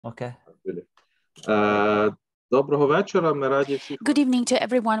Okay. Доброго вечора. Ми раді всіх. Good evening to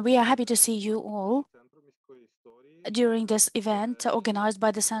everyone. We are happy to see you all during this event organized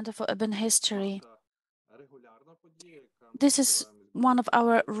by the Center for Urban History. This is one of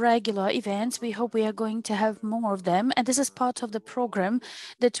our regular events. We hope we are going to have more of them. And this is part of the program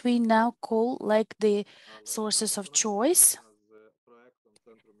that we now call like the sources of choice.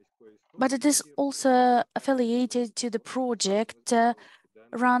 But it is also affiliated to the project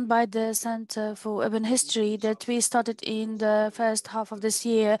run by the Center for Urban History that we started in the first half of this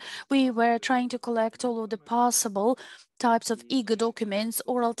year. We were trying to collect all of the possible types of eager documents,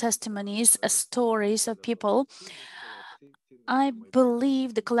 oral testimonies, stories of people. I believe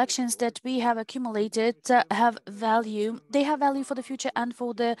the collections that we have accumulated have value. They have value for the future and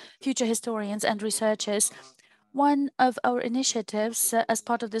for the future historians and researchers. One of our initiatives as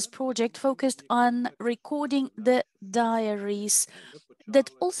part of this project focused on recording the diaries that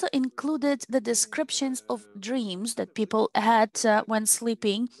also included the descriptions of dreams that people had when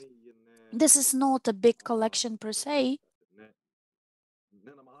sleeping. This is not a big collection per se.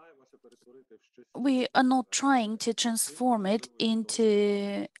 We are not trying to transform it into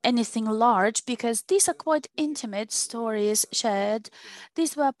anything large because these are quite intimate stories shared.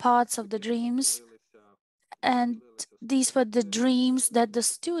 These were parts of the dreams, and these were the dreams that the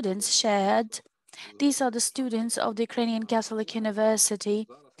students shared. These are the students of the Ukrainian Catholic University.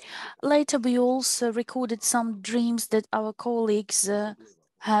 Later, we also recorded some dreams that our colleagues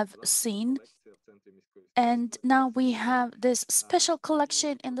have seen. And now we have this special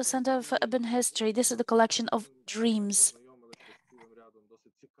collection in the Center for Urban History. This is the collection of dreams.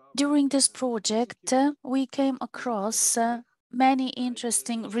 During this project, we came across many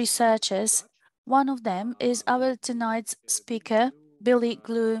interesting researchers. One of them is our tonight's speaker, Billy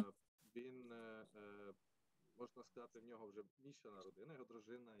Glew.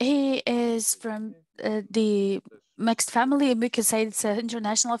 He is from the mixed family. We could say it's an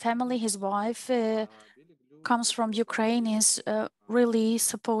international family. His wife comes from Ukraine, is really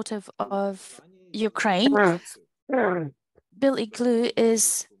supportive of Ukraine. Billy Glew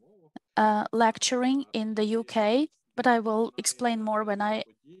is lecturing in the UK, but I will explain more when I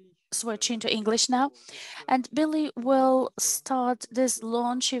switch into English now. And Billy will start this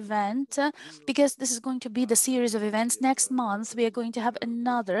launch event because this is going to be the series of events. Next month, we are going to have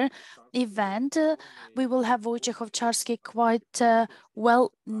another event. We will have Wojciech Owczarski, quite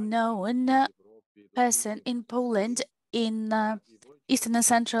well-known person in Poland, in Eastern and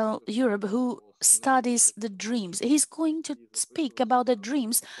Central Europe, who studies the dreams. He's going to speak about the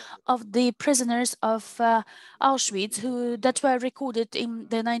dreams of the prisoners of Auschwitz that were recorded in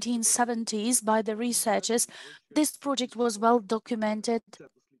the 1970s by the researchers. This project was well documented,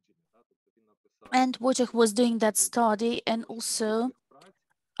 and Wojciech was doing that study and also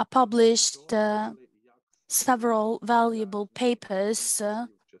published several valuable papers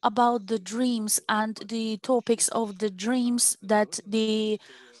about the dreams and the topics of the dreams that the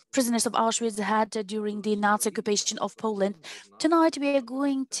prisoners of Auschwitz had during the Nazi occupation of Poland. Tonight we are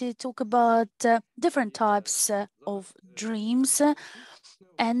going to talk about different types of dreams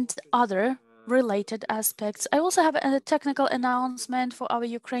and other related aspects. I also have a technical announcement for our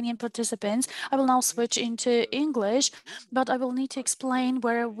Ukrainian participants. I will now switch into English, but I will need to explain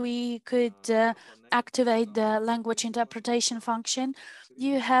where we could activate the language interpretation function.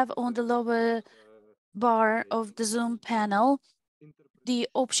 You have on the lower bar of the Zoom panel the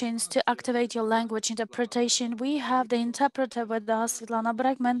options to activate your language interpretation. We have the interpreter with us, Svetlana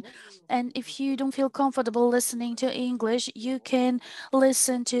Bregman, and if you don't feel comfortable listening to English, you can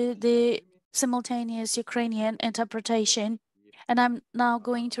listen to the simultaneous Ukrainian interpretation. And I'm now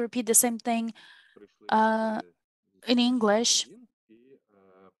going to repeat the same thing in English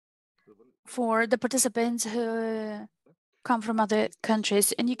for the participants who come from other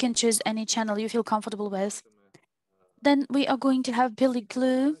countries, and you can choose any channel you feel comfortable with. Then we are going to have Billy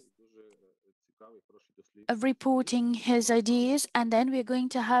Glew reporting his ideas, and then we're going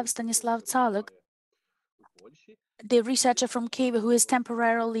to have Stanislaw Tsalyk, the researcher from Kyiv who is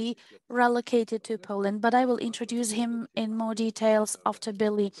temporarily relocated to Poland, but I will introduce him in more details after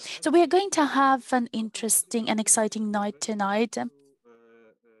Billy. So we are going to have an interesting and exciting night tonight.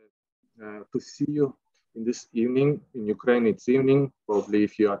 To see you in this evening. In Ukraine, it's evening. Probably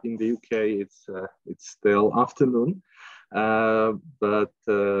if you are in the UK, it's still afternoon. But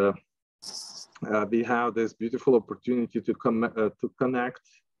we have this beautiful opportunity to connect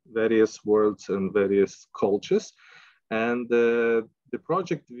various worlds and various cultures. And the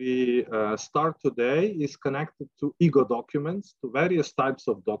project we start today is connected to ego documents, to various types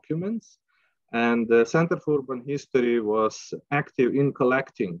of documents. And the Center for Urban History was active in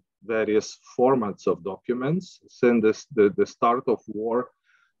collecting various formats of documents since the start of war.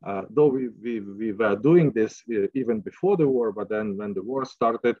 Though we were doing this even before the war, but then when the war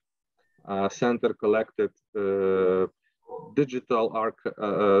started, Center collected digital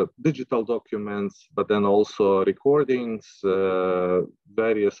documents, but then also recordings,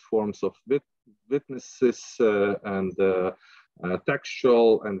 various forms of witnesses and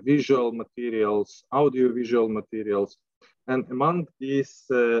textual and visual materials, audiovisual materials. And among these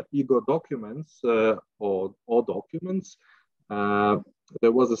ego documents or documents,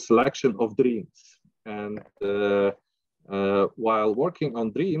 there was a selection of dreams. And while working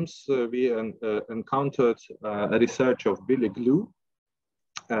on dreams, we encountered a research of Billy Glew,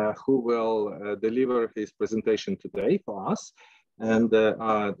 who will deliver his presentation today for us. And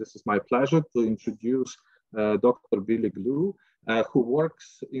this is my pleasure to introduce Dr. Billy Glew, who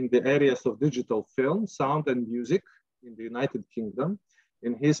works in the areas of digital film, sound, and music in the United Kingdom.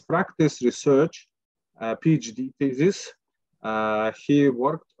 In his practice research PhD thesis, he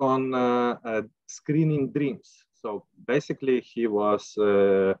worked on screening dreams. So basically, he was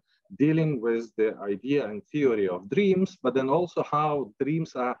dealing with the idea and theory of dreams, but then also how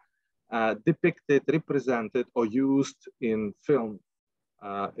dreams are depicted, represented, or used in film,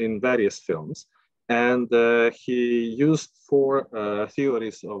 in various films. And he used 4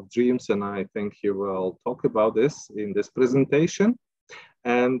 theories of dreams, and I think he will talk about this in this presentation.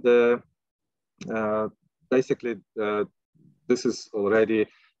 And basically, this is already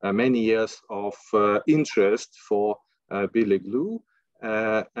many years of interest for Billy Glew.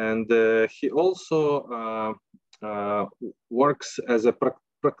 And he also works as a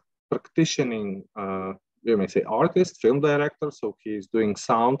practicing, you may say, artist, film director. So he's doing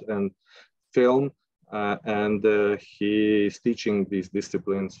sound and film, and he is teaching these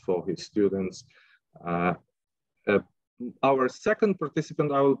disciplines for his students. Our second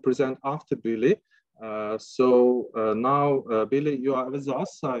participant I will present after Billy. Now, Billy, you are with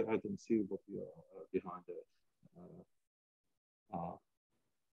us. I can see what you are behind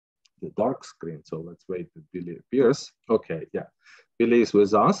the dark screen. So let's wait till Billy appears. Okay, yeah, Billy is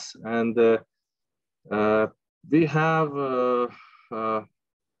with us, and we have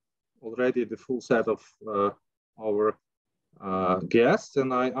already the full set of our guests,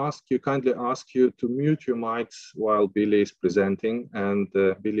 and I kindly ask you to mute your mics while Billy is presenting. And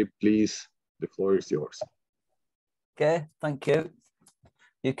Billy, please, the floor is yours. Okay, thank you.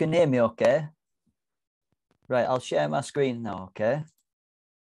 You can hear me okay? Right, I'll share my screen now, okay?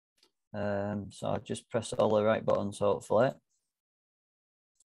 So I'll just press all the right buttons, hopefully.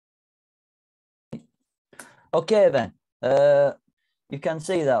 Okay then, you can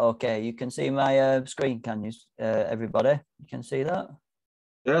see that, okay? You can see my screen, can you, everybody? You can see that?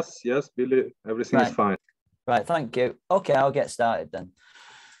 Yes, yes, Billy, everything is fine. Right, thank you. Okay, I'll get started then.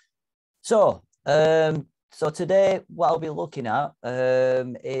 So, so today what I'll be looking at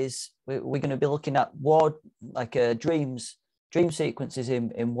is we're going to be looking at war, like dream sequences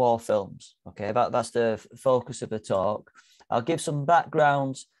in war films. Okay, that's the focus of the talk. I'll give some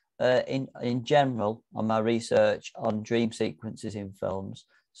backgrounds in general on my research on dream sequences in films,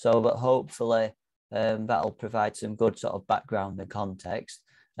 so that hopefully that'll provide some good sort of background and context.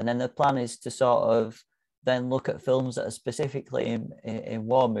 And then the plan is to sort of then look at films that are specifically in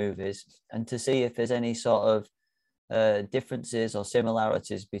war movies and to see if there's any sort of differences or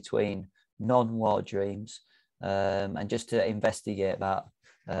similarities between non-war dreams, and just to investigate that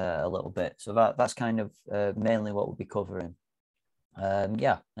a little bit. So that's kind of mainly what we'll be covering.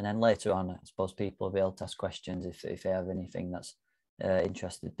 Yeah, and then later on, I suppose people will be able to ask questions if they have anything that's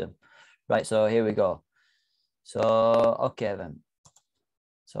interested them. Right, so here we go. So, okay then.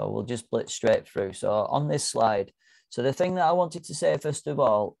 So we'll just blitz straight through. So on this slide, so the thing that I wanted to say first of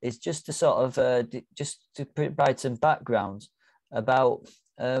all is just to sort of just to provide some background about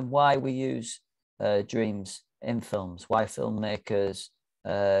why we use dreams in films, why filmmakers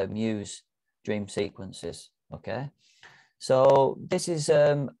use dream sequences. Okay, so this is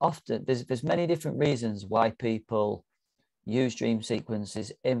often there's many different reasons why people use dream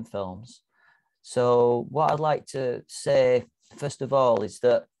sequences in films. So what I'd like to say first of all is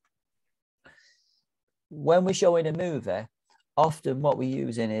that when we're showing a movie, often what we're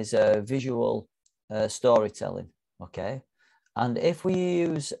using is visual storytelling, okay? And if we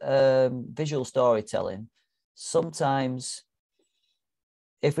use visual storytelling, sometimes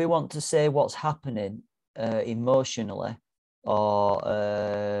if we want to say what's happening emotionally or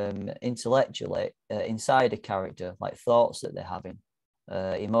intellectually inside a character, like thoughts that they're having,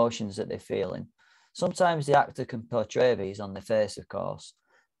 emotions that they're feeling, sometimes the actor can portray these on their face, of course,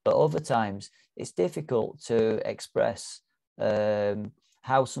 but other times it's difficult to express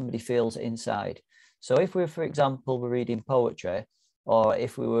how somebody feels inside. So if we, for example, were reading poetry, or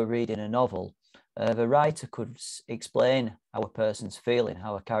if we were reading a novel, the writer could explain how a person's feeling,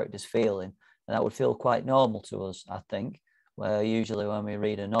 how a character's feeling, and that would feel quite normal to us, I think, usually when we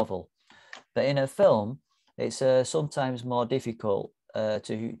read a novel. But in a film, it's sometimes more difficult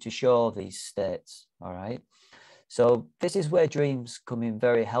to show these states, all right? So this is where dreams come in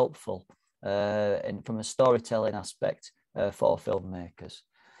very helpful and from a storytelling aspect for filmmakers.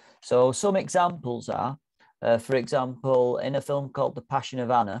 So some examples are, for example, in a film called The Passion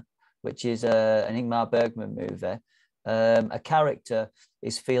of Anna, which is an Ingmar Bergman movie, a character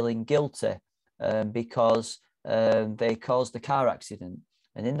is feeling guilty because they caused a car accident.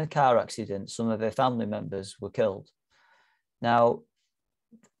 And in the car accident, some of their family members were killed. Now,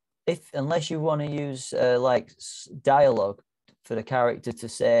 unless you want to use like dialogue for the character to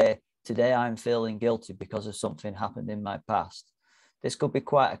say, today I'm feeling guilty because of something happened in my past, this could be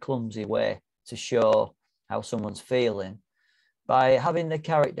quite a clumsy way to show how someone's feeling. By having the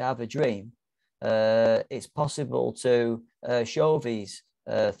character have a dream, it's possible to show these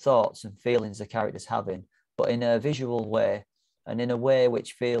thoughts and feelings the character's having, but in a visual way and in a way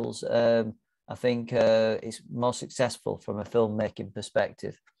which feels, I think, is more successful from a filmmaking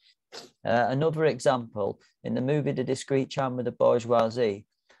perspective. Another example, in the movie The Discreet Charm of the Bourgeoisie,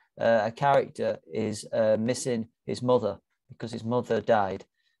 a character is missing his mother because his mother died,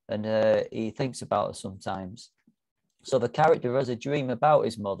 and he thinks about her sometimes. So the character has a dream about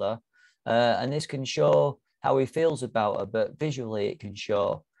his mother, and this can show how he feels about her, but visually it can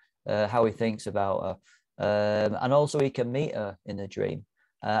show how he thinks about her. And also he can meet her in the dream,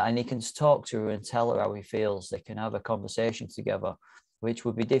 and he can talk to her and tell her how he feels. They can have a conversation together, which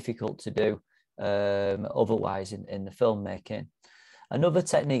would be difficult to do otherwise in the filmmaking. Another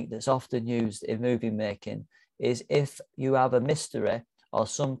technique that's often used in movie making is if you have a mystery or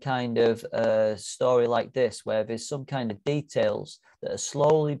some kind of story like this, where there's some kind of details that are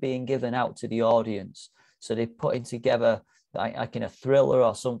slowly being given out to the audience. So they're putting together like in a thriller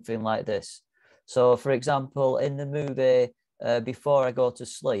or something like this. So for example, in the movie Before I Go to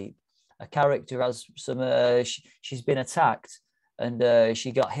Sleep, a character has some, she's been attacked and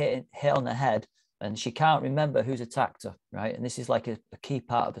she got hit on the head and she can't remember who's attacked her, right? And this is like a key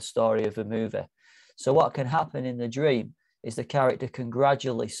part of the story of the movie. So what can happen in the dream is the character can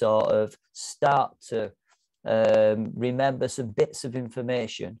gradually sort of start to remember some bits of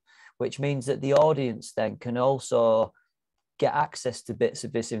information, which means that the audience then can also get access to bits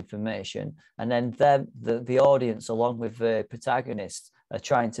of this information. And then the audience, along with the protagonist, are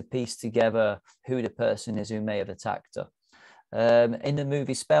trying to piece together who the person is who may have attacked her. In the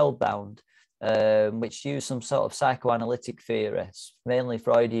movie Spellbound, which used some sort of psychoanalytic theory, mainly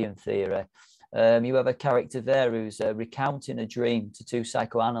Freudian theory, you have a character there who's recounting a dream to two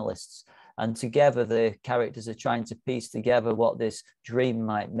psychoanalysts, and together the characters are trying to piece together what this dream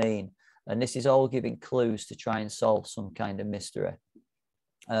might mean. And this is all giving clues to try and solve some kind of mystery.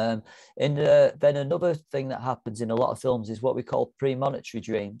 Then another thing that happens in a lot of films is what we call premonitory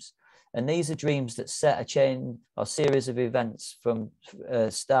dreams. And these are dreams that set a chain or series of events from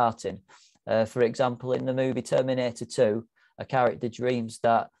starting. For example, in the movie Terminator 2, a character dreams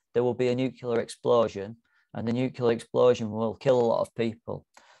that there will be a nuclear explosion and the nuclear explosion will kill a lot of people.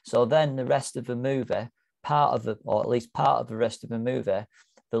 So then the rest of the movie, or at least part of the rest of the movie,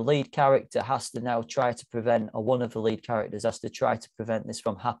 the lead character has to now try to prevent, or one of the lead characters has to try to prevent this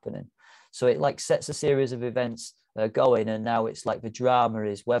from happening. So it like sets a series of events going, and now it's like the drama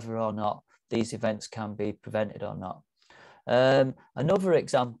is whether or not these events can be prevented or not. Another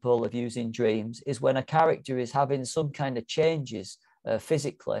example of using dreams is when a character is having some kind of changes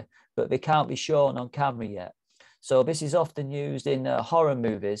physically, but they can't be shown on camera yet. So this is often used in horror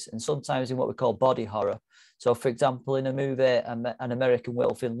movies and sometimes in what we call body horror. So for example, in a movie, An American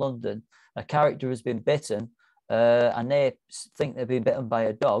Werewolf in London, a character has been bitten and they think they've been bitten by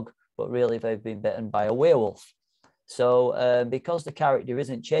a dog, but really they've been bitten by a werewolf. So because the character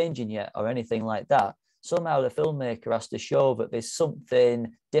isn't changing yet or anything like that, somehow the filmmaker has to show that there's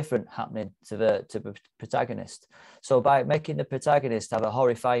something different happening to the protagonist. So by making the protagonist have a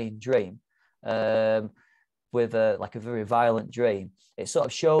horrifying dream, with like a very violent dream, it sort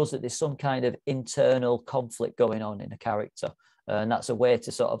of shows that there's some kind of internal conflict going on in a character. And that's a way to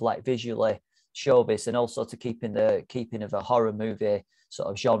sort of like visually show this, and also to keep in the keeping of a horror movie sort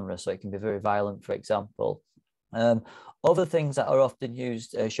of genre. So it can be very violent, for example. Other things that are often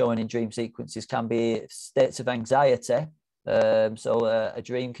used showing in dream sequences can be states of anxiety. So a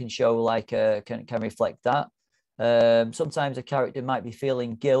dream can show like, can reflect that. Sometimes a character might be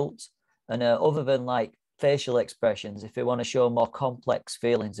feeling guilt, and other than like facial expressions, if they want to show more complex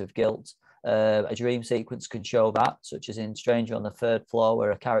feelings of guilt, a dream sequence can show that, such as in Stranger on the Third Floor,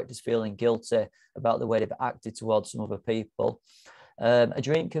 where a character's feeling guilty about the way they've acted towards some other people. A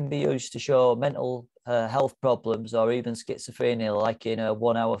dream can be used to show mental health problems or even schizophrenia, like in a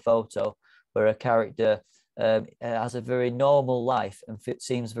 1 hour photo, where a character has a very normal life and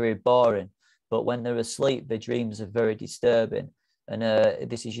seems very boring, but when they're asleep, their dreams are very disturbing. And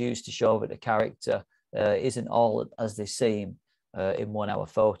this is used to show that the character isn't all as they seem in 1 hour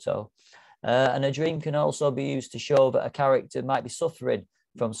photo. And a dream can also be used to show that a character might be suffering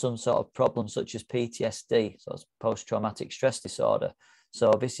from some sort of problem, such as PTSD, so it's post-traumatic stress disorder.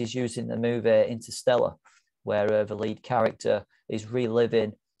 So this is used in the movie Interstellar, where the lead character is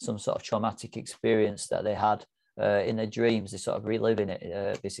reliving some sort of traumatic experience that they had in their dreams. They're sort of reliving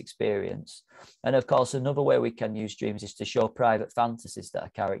it, this experience. And of course, another way we can use dreams is to show private fantasies that a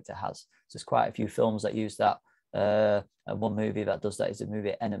character has. So there's quite a few films that use that. And one movie that does that is the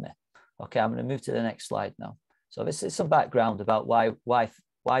movie Enemy. Okay, I'm going to move to the next slide now. So this is some background about why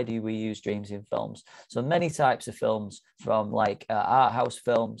do we use dreams in films. So many types of films, from like art house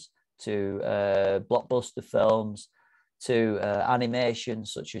films to blockbuster films to animation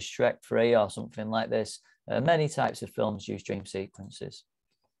such as Shrek 3 or something like this. Many types of films use dream sequences.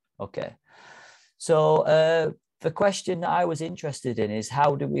 Okay, so the question that I was interested in is,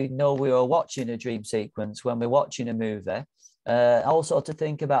 how do we know we are watching a dream sequence when we're watching a movie? Also to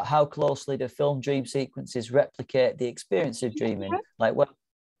think about how closely the film dream sequences replicate the experience of dreaming. Like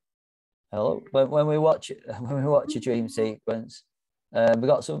when we watch a dream sequence, we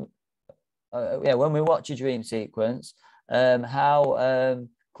got some when we watch a dream sequence, how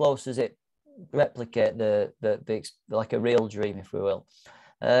close does it replicate the like a real dream, if we will?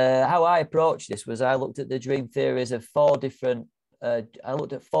 How I approached this was I looked at the dream theories of four different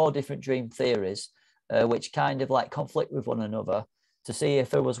dream theories, which kind of like conflict with one another, to see if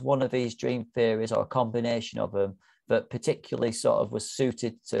there was one of these dream theories or a combination of them that particularly sort of was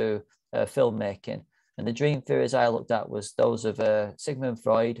suited to filmmaking. And the dream theories I looked at was those of Sigmund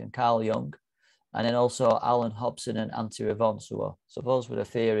Freud and Carl Jung, and then also Alan Hobson and Revonsuo. So those were the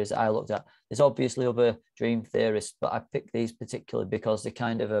theories I looked at. There's obviously other dream theorists, but I picked these particularly because they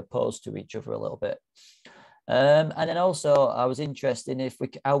kind of opposed to each other a little bit. And then also I was interested in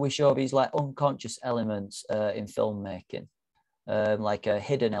how we show these like unconscious elements in filmmaking, like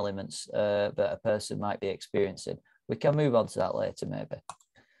hidden elements that a person might be experiencing. We can move on to that later maybe.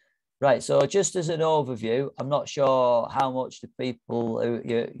 Right, so just as an overview, I'm not sure how much the people who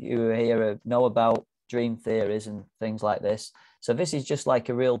you here know about dream theories and things like this. So this is just like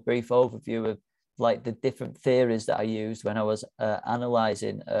a real brief overview of like the different theories that I used when I was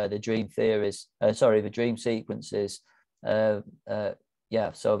analysing the dream theories, the dream sequences.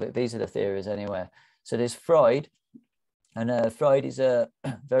 Yeah, so these are the theories anyway. So there's Freud, and Freud is a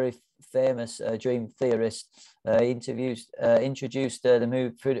very famous dream theorist. He introduced the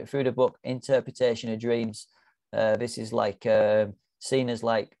move through the book Interpretation of Dreams. This is like seen as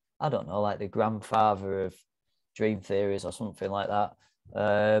like, I don't know, like the grandfather of dream theories or something like that.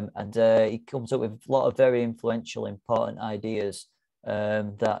 And he comes up with a lot of very influential, important ideas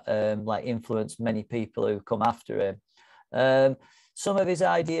that like influence many people who come after him. Some of his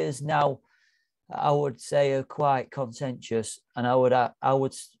ideas now, I would say, are quite contentious, and I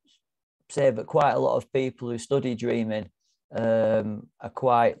would say that quite a lot of people who study dreaming are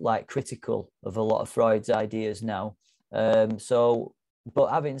quite like critical of a lot of Freud's ideas now. But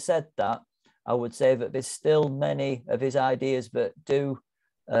having said that, I would say that there's still many of his ideas that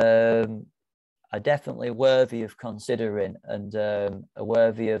are definitely worthy of considering, and are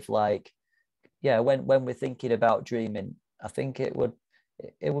worthy of like, yeah, when we're thinking about dreaming, I think it would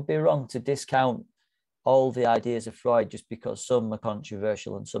be wrong to discount all the ideas of Freud just because some are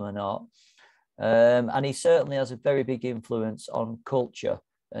controversial and some are not. And he certainly has a very big influence on culture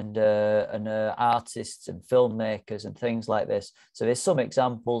and artists and filmmakers and things like this. So there's some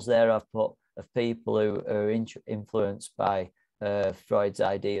examples there I've put of people who are influenced by Freud's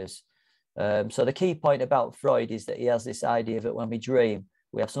ideas. So the key point about Freud is that he has this idea that when we dream,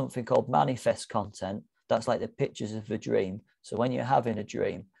 we have something called manifest content. That's like the pictures of the dream. So when you're having a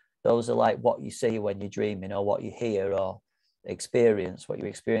dream, those are like what you see when you're dreaming, or what you hear or experience, what you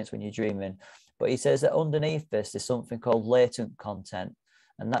experience when you're dreaming. But he says that underneath this, there's something called latent content.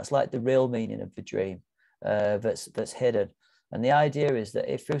 And that's like the real meaning of the dream that's hidden. And the idea is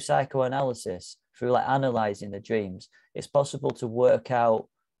that if through psychoanalysis, through like analysing the dreams, it's possible to work out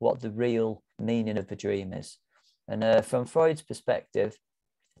what the real meaning of the dream is. And from Freud's perspective,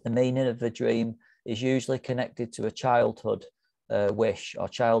 the meaning of the dream is usually connected to a childhood wish or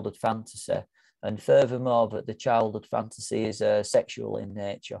childhood fantasy. And furthermore, that the childhood fantasy is sexual in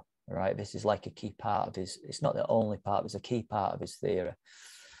nature, right? This is like a key part of his, it's not the only part, it's a key part of his theory.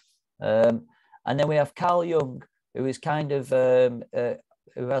 And then we have Carl Jung, who is kind of,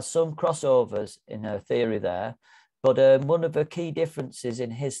 who has some crossovers in her theory there. But one of the key differences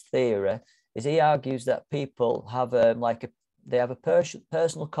in his theory is he argues that people have they have a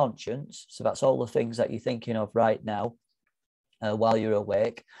personal conscience. So that's all the things that you're thinking of right now while you're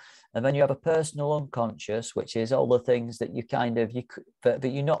awake. And then you have a personal unconscious, which is all the things that you kind of, that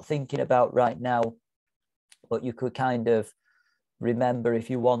you're not thinking about right now, but you could kind of remember if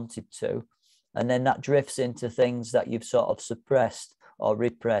you wanted to. And then that drifts into things that you've sort of suppressed or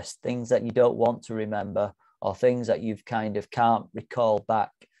repressed, things that you don't want to remember, or things that you've kind of can't recall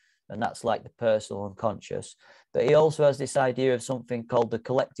back. And that's like the personal unconscious. But he also has this idea of something called the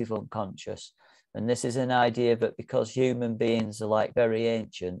collective unconscious. And this is an idea that because human beings are like very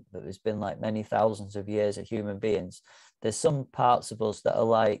ancient, that there's been like many thousands of years of human beings, there's some parts of us that are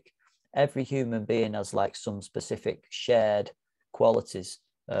like, every human being has like some specific shared qualities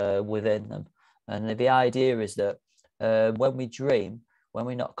within them. And the idea is that when we dream, when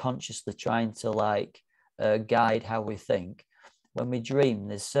we're not consciously trying to like guide how we think, when we dream,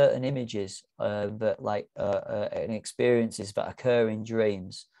 there's certain images that like and experiences that occur in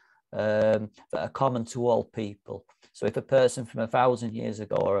dreams that are common to all people. So if a person from 1,000 years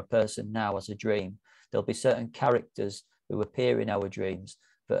ago or a person now has a dream, there'll be certain characters who appear in our dreams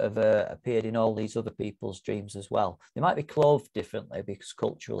that have appeared in all these other people's dreams as well. They might be clothed differently because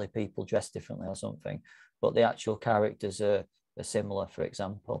culturally people dress differently or something, but the actual characters are similar, for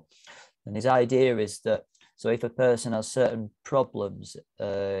example. And his idea is that, so if a person has certain problems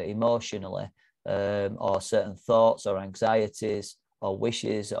emotionally, or certain thoughts or anxieties or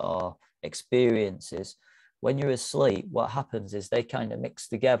wishes or experiences, when you're asleep, what happens is they kind of mix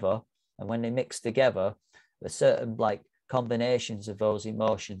together. And when they mix together, there's certain like combinations of those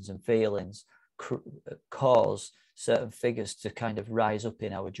emotions and feelings cause certain figures to kind of rise up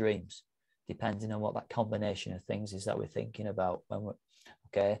in our dreams, depending on what that combination of things is that we're thinking about when we're,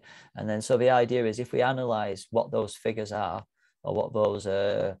 okay. And then so the idea is if we analyze what those figures are or what those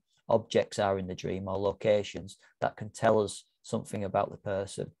objects are in the dream or locations, that can tell us something about the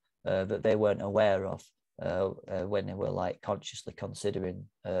person that they weren't aware of when they were like consciously considering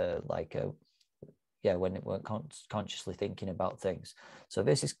when they weren't consciously thinking about things. So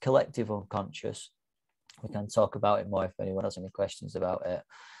this is collective unconscious. We can talk about it more if anyone has any questions about it.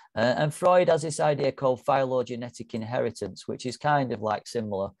 And Freud has this idea called phylogenetic inheritance, which is kind of like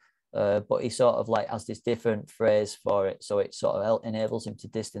similar, but he sort of like has this different phrase for it. So it sort of enables him to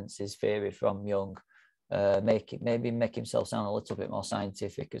distance his theory from Jung, make himself sound a little bit more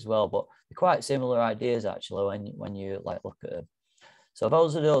scientific as well. But they're quite similar ideas actually when you like look at them. So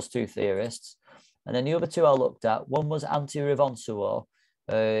those are those two theorists. And then the other two I looked at, one was Revonsuo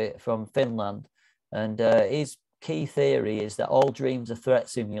from Finland. And his key theory is that all dreams are threat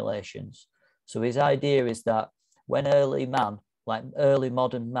simulations. So his idea is that when early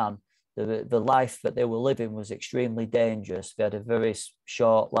modern man, the life that they were living was extremely dangerous. They had a very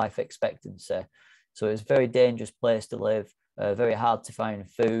short life expectancy. So it was a very dangerous place to live, very hard to find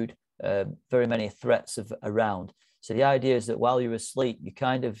food, very many threats around. So the idea is that while you're asleep, you're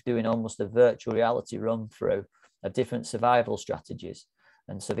kind of doing almost a virtual reality run through of different survival strategies.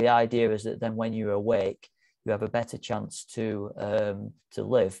 And so the idea is that then when you're awake, you have a better chance to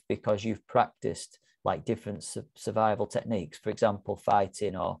live because you've practiced like different survival techniques, for example,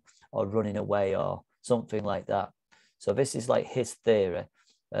 fighting or running away or something like that. So this is like his theory.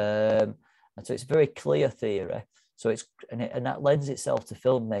 And so it's a very clear theory. So and that lends itself to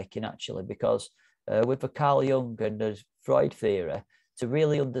filmmaking actually, because with the Carl Jung and the Freud theory, to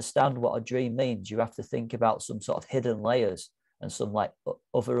really understand what a dream means, you have to think about some sort of hidden layers and some like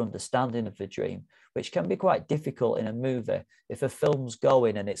other understanding of the dream, which can be quite difficult in a movie. If a film's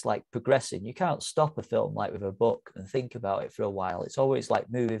going and it's like progressing, you can't stop a film like with a book and think about it for a while. It's always like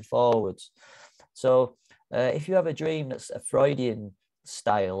moving forwards. So if you have a dream that's a Freudian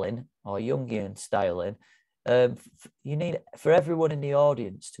styling or Jungian styling, you need for everyone in the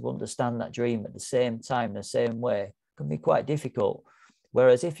audience to understand that dream at the same time, the same way, can be quite difficult.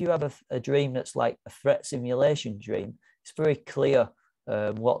 Whereas if you have a dream that's like a threat simulation dream, it's very clear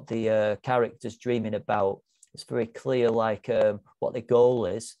what the character's dreaming about. It's very clear like what the goal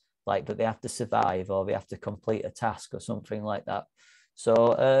is, like that they have to survive or they have to complete a task or something like that.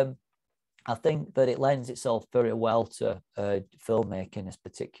 So I think that it lends itself very well to filmmaking, this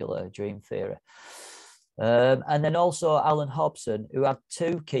particular dream theory. And then also Alan Hobson, who had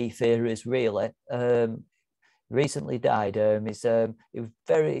two key theories, really, recently died. He was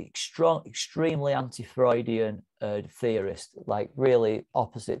very strong, extremely anti-Freudian theorist, like really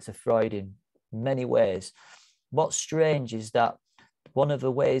opposite to Freud in many ways. What's strange is that one of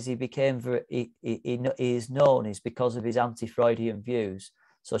the ways he became he is known is because of his anti-Freudian views.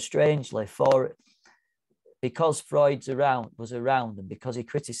 So strangely, because Freud's was around and because he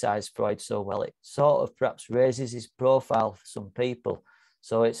criticized Freud so well, it sort of perhaps raises his profile for some people.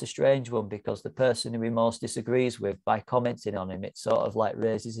 So it's a strange one, because the person who he most disagrees with, by commenting on him, it sort of like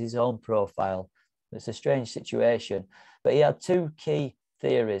raises his own profile. It's a strange situation. But he had two key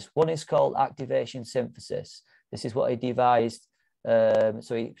theories. One is called activation synthesis. This is what he devised. So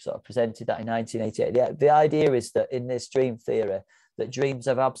he sort of presented that in 1988. The idea is that in this dream theory, that dreams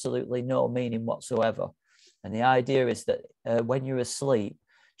have absolutely no meaning whatsoever. And the idea is that when you're asleep,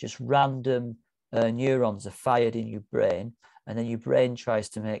 just random neurons are fired in your brain, and then your brain tries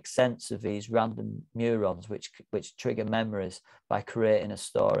to make sense of these random neurons, which trigger memories by creating a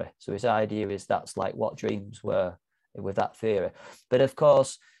story. So his idea is that's like what dreams were with that theory. But of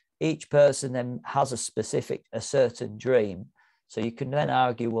course, each person then has a certain dream. So you can then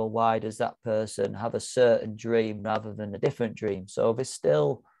argue, well, why does that person have a certain dream rather than a different dream? So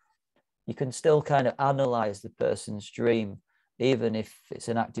you can still kind of analyze the person's dream, even if it's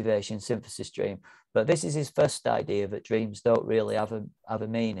an activation synthesis dream. But this is his first idea, that dreams don't really have a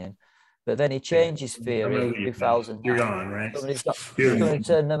meaning. But then he changed his theory in 2000. You're gone, right? Somebody's going to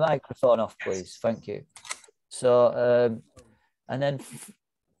turn the microphone off, please. Thank you. So, and then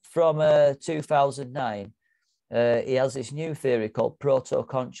from 2009, he has this new theory called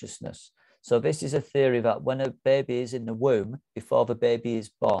proto-consciousness. So this is a theory that when a baby is in the womb, before the baby is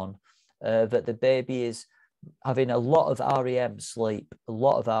born, that the baby is having a lot of REM sleep,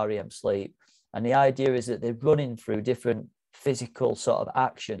 And the idea is that they're running through different physical sort of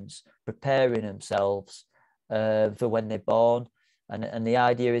actions, preparing themselves for when they're born. And the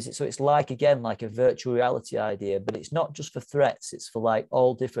idea is, so it's like, again, like a virtual reality idea, but it's not just for threats, it's for like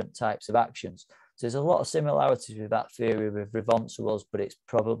all different types of actions. So there's a lot of similarities with that theory with Revonsuo's, but it's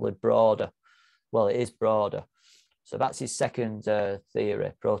probably broader. Well, it is broader. So that's his second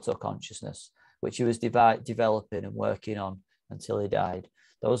theory, proto-consciousness, which he was developing and working on until he died.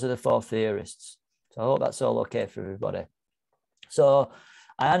 Those are the four theorists. So I hope that's all okay for everybody. So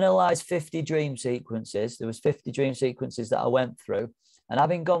I analysed 50 dream sequences. There was 50 dream sequences that I went through. And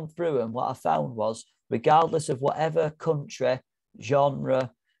having gone through them, what I found was, regardless of whatever country,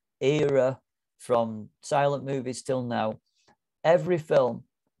 genre, era, from silent movies till now, every film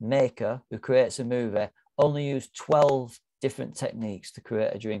maker who creates a movie only used 12 different techniques to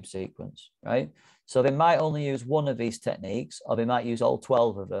create a dream sequence, right? So they might only use one of these techniques, or they might use all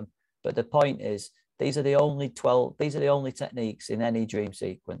 12 of them. But the point is, these are the only techniques in any dream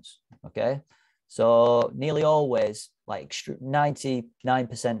sequence, okay? So nearly always, like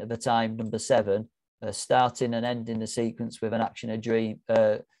 99% of the time, number 7, starting and ending the sequence with an action, a dream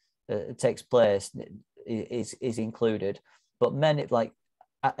takes place, is included. But many, like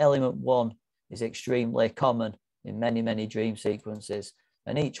element 1 is extremely common in many dream sequences.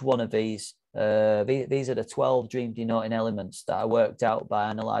 And each one of these are the 12 dream denoting elements that I worked out by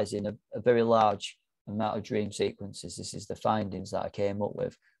analysing a very large amount of dream sequences. This is the findings that I came up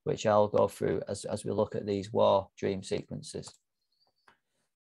with, which I'll go through as we look at these war dream sequences.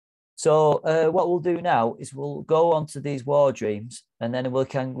 So what we'll do now is we'll go on to these war dreams, and then we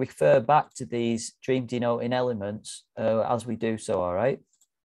can refer back to these dream denoting elements as we do so, all right?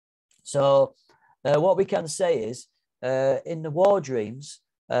 So what we can say is, in the war dreams,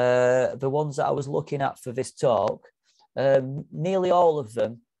 the ones that I was looking at for this talk, nearly all of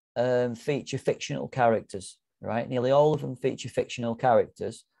them feature fictional characters, right? Nearly all of them feature fictional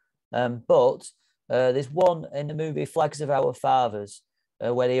characters. But there's one in the movie Flags of Our Fathers,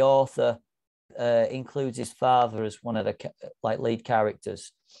 where the author includes his father as one of the lead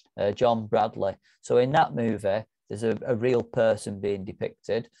characters, John Bradley. So in that movie, there's a real person being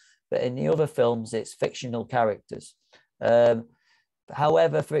depicted, but in the other films, it's fictional characters.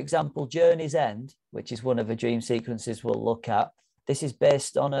 However, for example, Journey's End, which is one of the dream sequences we'll look at, this is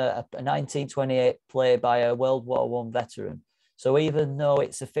based on a 1928 play by a World War I veteran. So even though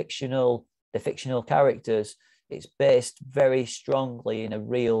it's the fictional characters, it's based very strongly in a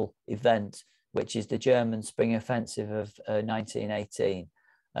real event, which is the German Spring Offensive of 1918,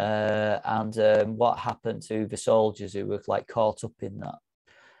 and what happened to the soldiers who were like caught up in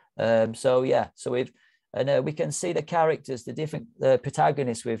that. So yeah, so we can see the characters, the different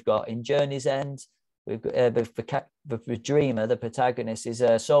protagonists we've got in Journey's End. We've got the dreamer, the protagonist is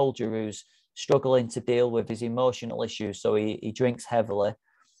a soldier who's struggling to deal with his emotional issues, so he drinks heavily.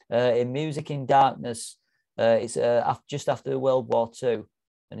 In Music in Darkness, it's just after World War II,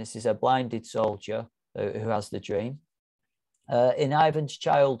 and this is a blinded soldier who has the dream. In Ivan's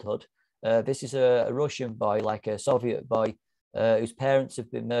childhood, this is a Russian boy, like a Soviet boy, whose parents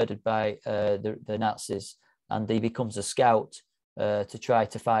have been murdered by the Nazis, and he becomes a scout to try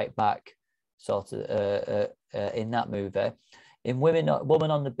to fight back, sort of in that movie. In Woman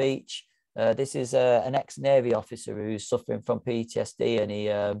on the Beach, this is an ex-Navy officer who's suffering from PTSD,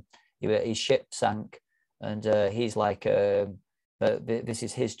 and his ship sank, and he's like, this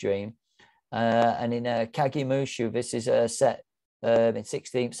is his dream. And in Kagemushu, this is set in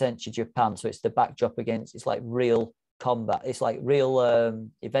 16th century Japan, so it's the backdrop against, it's like real combat, it's like real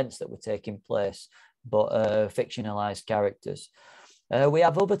events that were taking place, but fictionalized characters. We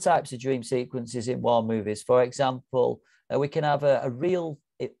have other types of dream sequences in war movies. For example, we can have a real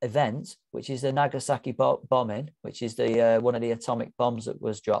event, which is the Nagasaki bombing, which is the one of the atomic bombs that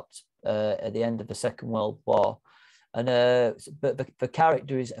was dropped at the end of the Second World War. And but the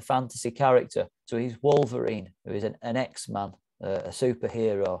character is a fantasy character, so he's Wolverine, who is an X-Man, a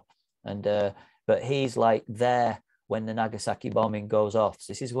superhero, and but he's like there when the Nagasaki bombing goes off.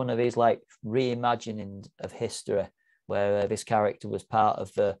 So this is one of these like reimagining of history, where this character was part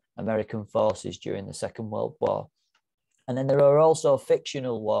of the American forces during the Second World War. And then there are also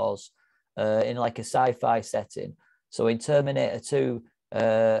fictional wars in like a sci-fi setting. So in Terminator 2,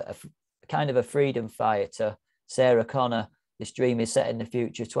 kind of a freedom fighter, Sarah Connor, this dream is set in the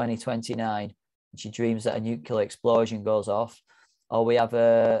future, 2029, and she dreams that a nuclear explosion goes off. Or we have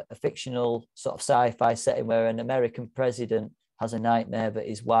a fictional sort of sci-fi setting where an American president has a nightmare that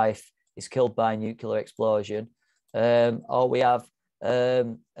his wife is killed by a nuclear explosion. Or we have a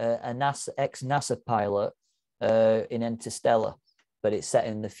ex-NASA pilot in Interstellar, but it's set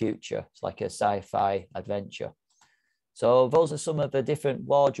in the future. It's like a sci-fi adventure. So those are some of the different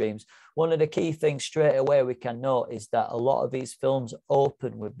war dreams. One of the key things straight away we can note is that a lot of these films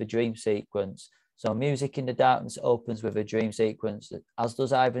open with the dream sequence. So Music in the Darkness opens with a dream sequence, as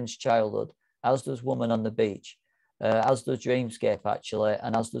does Ivan's Childhood, as does Woman on the Beach, as does Dreamscape actually,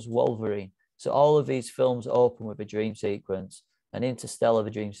 and as does Wolverine. So all of these films open with a dream sequence, and Interstellar, the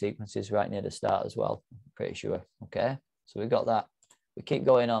dream sequence is right near the start as well, I'm pretty sure. Okay, so we got that. We keep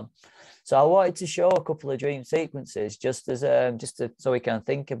going on. So I wanted to show a couple of dream sequences just as so we can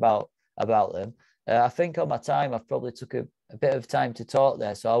think about them. I think on my time I've probably took a bit of time to talk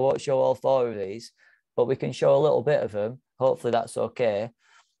there, so I won't show all four of these, but we can show a little bit of them. Hopefully that's okay.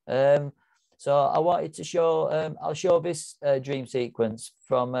 So I wanted to show, I'll show this dream sequence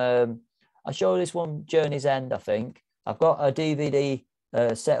from, I'll show this one, Journey's End, I think. I've got a DVD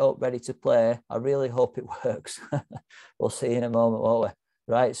set up, ready to play. I really hope it works. We'll see in a moment, won't we?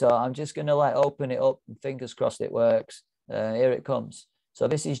 Right, so I'm just going to like open it up and fingers crossed it works. Here it comes. So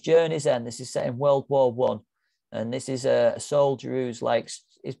this is Journey's End. This is set in World War I. And this is a soldier who's like,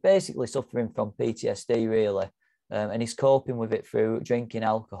 is basically suffering from PTSD really. And he's coping with it through drinking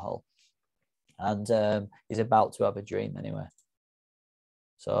alcohol. And he's about to have a dream anyway.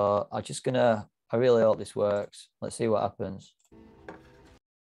 So I really hope this works. Let's see what happens.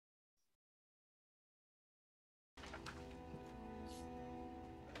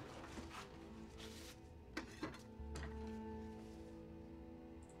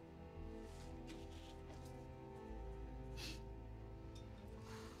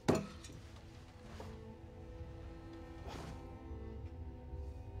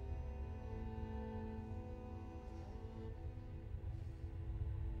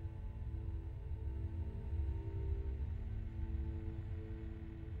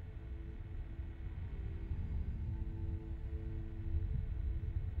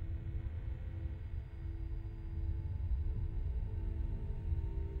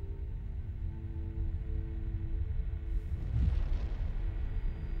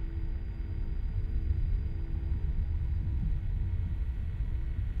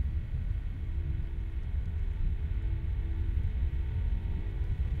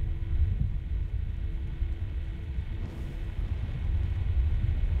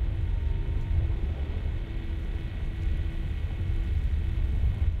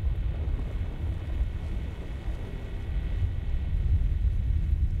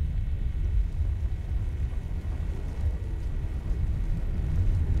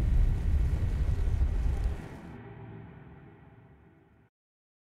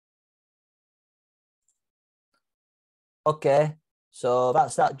 Okay, so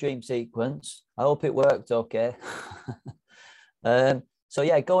that's that dream sequence. I hope it worked okay. So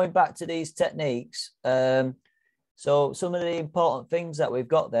yeah, going back to these techniques. So So some of the important things that we've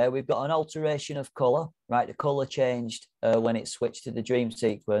got there, we've got an alteration of color, right? The color changed when it switched to the dream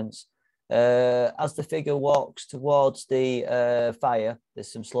sequence. As the figure walks towards the fire,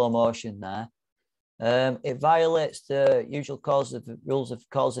 there's some slow motion there. It violates the usual rules of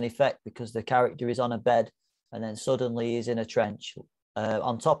cause and effect because the character is on a bed and then suddenly he's in a trench.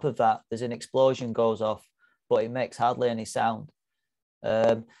 On top of that, there's an explosion goes off, but it makes hardly any sound.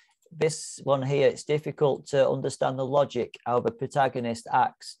 This one here, it's difficult to understand the logic how the protagonist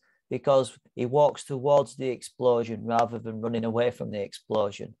acts because he walks towards the explosion rather than running away from the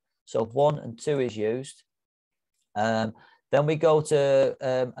explosion. So 1 and 2 is used. Then we go to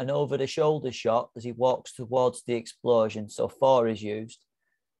an over-the-shoulder shot as he walks towards the explosion. So 4 is used.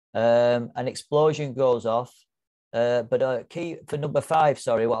 An explosion goes off. But a key for number 5,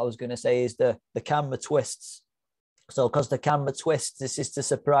 sorry, what I was going to say is the camera twists. So because the camera twists, this is to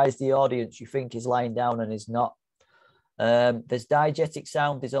surprise the audience. You think he's lying down and he's not. There's diegetic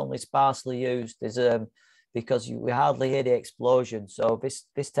sound is only sparsely used. There's because we hardly hear the explosion. So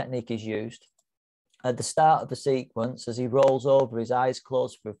this technique is used. At the start of the sequence, as he rolls over, his eyes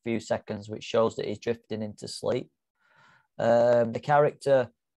close for a few seconds, which shows that he's drifting into sleep. The character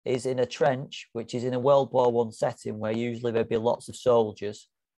is in a trench, which is in a World War I setting where usually there'd be lots of soldiers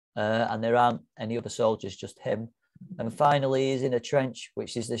and there aren't any other soldiers, just him. And finally, he's in a trench,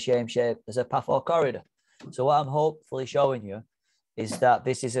 which is the same shape as a path or corridor. So what I'm hopefully showing you is that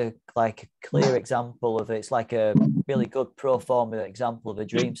this is a clear example of it. It's like a really good pro forma example of a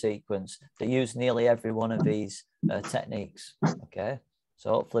dream sequence that use nearly every one of these techniques. Okay, so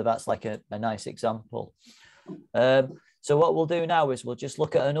hopefully that's like a nice example. So what we'll do now is we'll just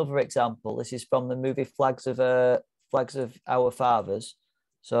look at another example. This is from the movie Flags of Our Fathers.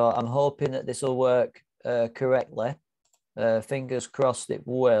 So I'm hoping that this will work correctly. Fingers crossed it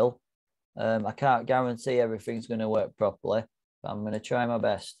will. I can't guarantee everything's going to work properly, but I'm going to try my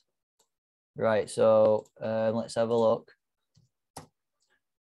best. Right, so let's have a look.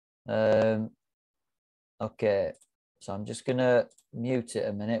 Okay, so I'm just going to mute it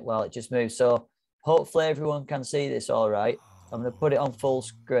a minute while it just moves. So hopefully everyone can see this all right. I'm going to put it on full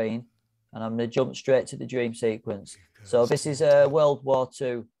screen and I'm going to jump straight to the dream sequence. So this is World War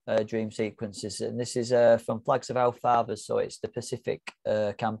II dream sequences, and this is from Flags of Our Fathers. So it's the Pacific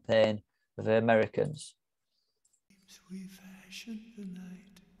campaign of the Americans. We fashion the night.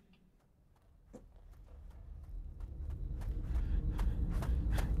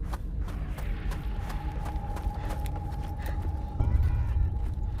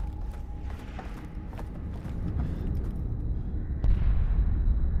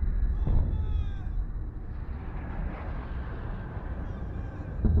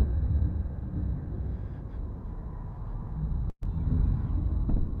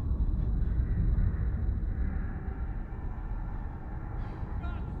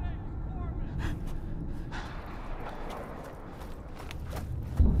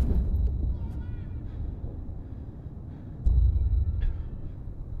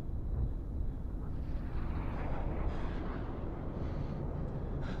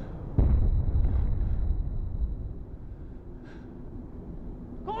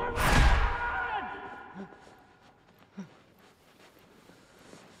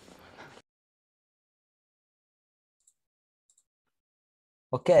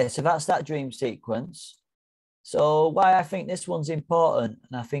 Okay, so that's that dream sequence. So why I think this one's important,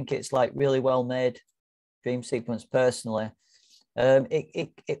 and I think it's like really well made dream sequence personally.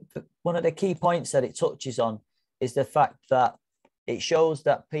 One of the key points that it touches on is the fact that it shows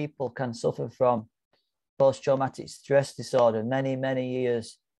that people can suffer from post-traumatic stress disorder many, many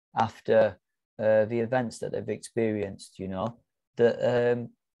years after the events that they've experienced, you know, that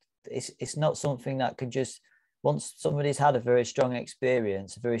it's not something that can just, once somebody's had a very strong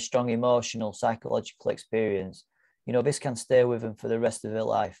experience, a very strong emotional, psychological experience, you know, this can stay with them for the rest of their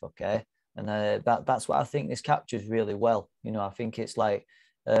life, okay? And that's what I think this captures really well. You know, I think it's like,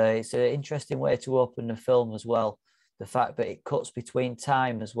 it's an interesting way to open the film as well. The fact that it cuts between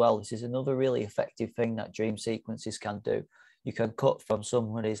time as well. This is another really effective thing that dream sequences can do. You can cut from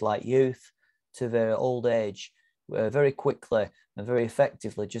somebody's like youth to their old age very quickly and very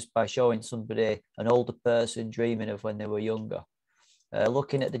effectively just by showing somebody, an older person, dreaming of when they were younger.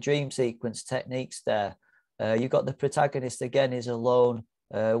 Looking at the dream sequence techniques there, you've got the protagonist again is alone,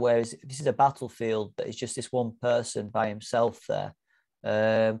 whereas this is a battlefield that is just this one person by himself there.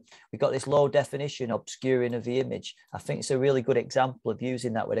 We've got this low definition obscuring of the image. I think it's a really good example of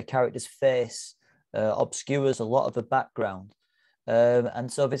using that where the character's face obscures a lot of the background. And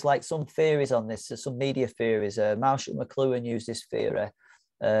so there's like some theories on this, some media theories. Marshall McLuhan used this theory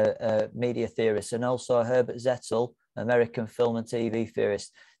media theorists, and also Herbert Zettel, American film and TV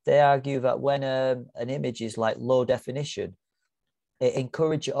theorist. They argue that when an image is like low definition, it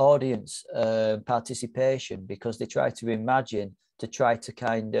encourages audience participation, because they try to imagine, to try to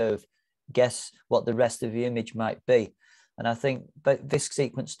kind of guess what the rest of the image might be. And I think that this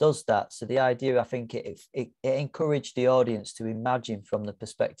sequence does that. So the idea, I think it encouraged the audience to imagine from the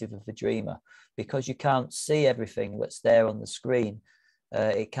perspective of the dreamer, because you can't see everything that's there on the screen.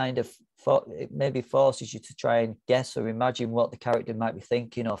 It kind of, it maybe forces you to try and guess or imagine what the character might be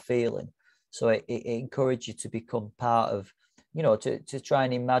thinking or feeling. So it encourages you to become part of, you know, to try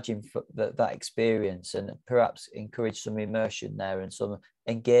and imagine that experience, and perhaps encourage some immersion there and some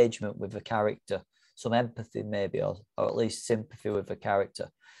engagement with the character, some empathy maybe, or at least sympathy with the character.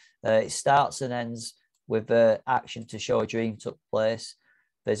 It starts and ends with action to show a dream took place.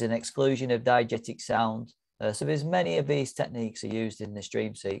 There's an exclusion of diegetic sound. So there's many of these techniques are used in this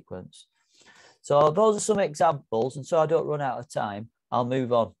dream sequence. So those are some examples, and so I don't run out of time, I'll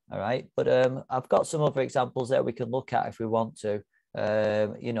move on, all right? But I've got some other examples there we can look at if we want to,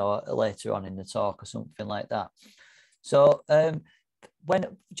 you know, later on in the talk or something like that. So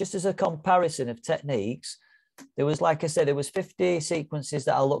just as a comparison of techniques, there was, like I said, there was 50 sequences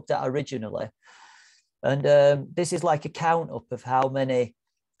that I looked at originally. And this is like a count up of how many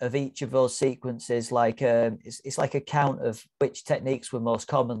of each of those sequences, like it's like a count of which techniques were most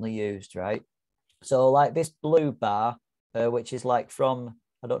commonly used, right? So like this blue bar, which is like from,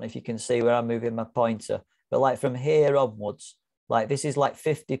 I don't know if you can see where I'm moving my pointer, but like from here onwards, like this is like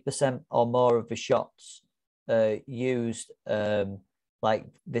 50% or more of the shots used like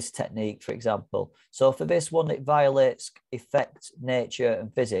this technique, for example. So for this one, it violates effect, nature,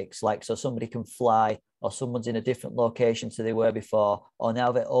 and physics. Like, so somebody can fly, or someone's in a different location to they were before, or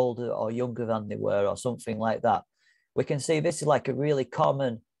now they're older or younger than they were, or something like that. We can see this is like a really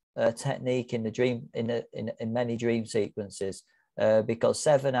common technique in the dream, in many dream sequences, because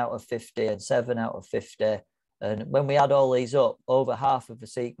 7 out of 50 and 7 out of 50, and when we add all these up, over half of the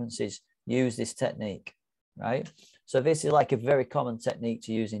sequences use this technique, right? So this is like a very common technique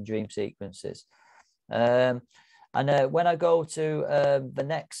to use in dream sequences. And when I go to the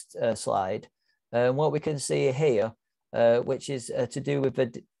next slide, what we can see here, which is to do with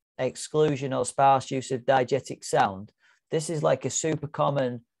the exclusion or sparse use of diegetic sound. This is like a super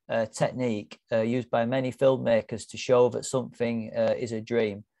common technique used by many filmmakers to show that something is a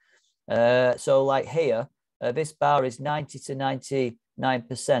dream. So like here, this bar is 90 to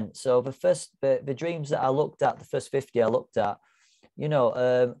 99%. So the dreams that I looked at, the first 50 I looked at, you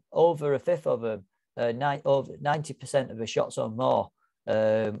know, over a fifth of them, over 90% of the shots or more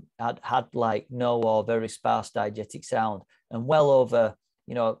had like no or very sparse diegetic sound, and well over,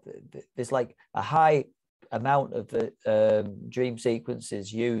 you know, there's like a high amount of the dream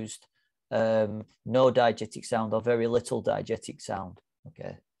sequences used no diegetic sound or very little diegetic sound.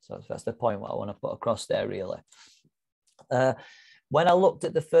 Okay, so that's the point what I want to put across there, really. When I looked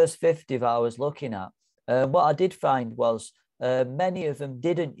at the first 50 that I was looking at, what I did find was many of them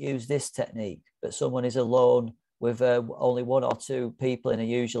didn't use this technique, but someone is alone with only 1 or 2 people in a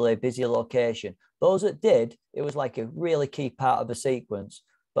usually busy location. Those that did, it was like a really key part of the sequence,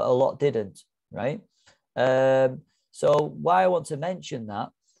 but a lot didn't, right? So why I want to mention that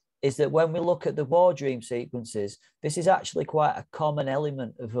is that when we look at the war dream sequences, this is actually quite a common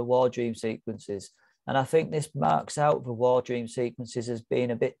element of the war dream sequences. And I think this marks out the war dream sequences as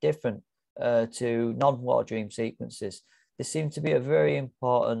being a bit different to non-war dream sequences. They seem to be a very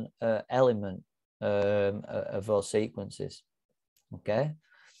important element of those sequences. Okay,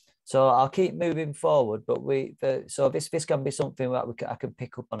 so I'll keep moving forward, but so this can be something that I can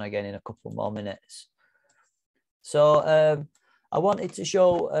pick up on again in a couple more minutes. So I wanted to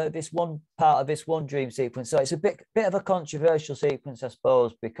show this one part of this one dream sequence. So it's a bit of a controversial sequence, I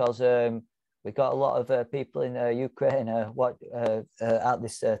suppose, because we got a lot of people in Ukraine at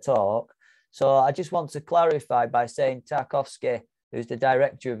this talk. So I just want to clarify by saying Tarkovsky, who's the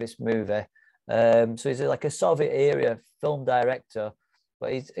director of this movie, so he's like a Soviet era film director,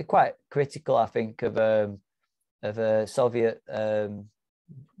 but he's quite critical, I think, of the Soviet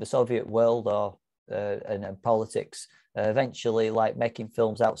world or and politics. Eventually, like making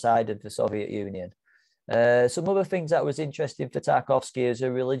films outside of the Soviet Union. Some other things that was interesting for Tarkovsky as a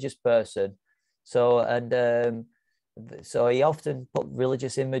religious person. So he often put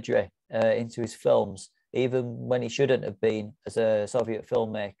religious imagery into his films, even when he shouldn't have been as a Soviet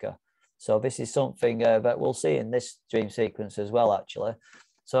filmmaker. So this is something that we'll see in this dream sequence as well, actually.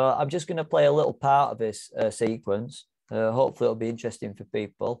 So I'm just going to play a little part of this sequence. Hopefully it'll be interesting for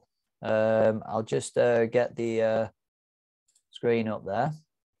people. I'll just get the screen up there.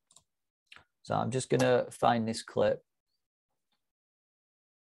 So I'm just going to find this clip.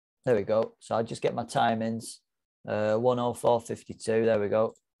 There we go. So I just get my timings. 1:04:52. There we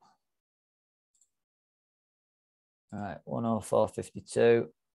go. All right, 1:04:52.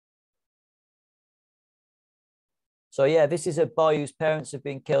 So yeah, this is a boy whose parents have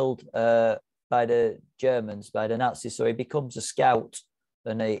been killed by the Germans, by the Nazis. So he becomes a scout,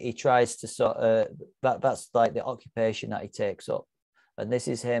 and he tries to sort of that's like the occupation that he takes up. And this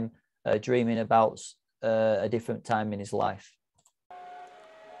is him dreaming about a different time in his life.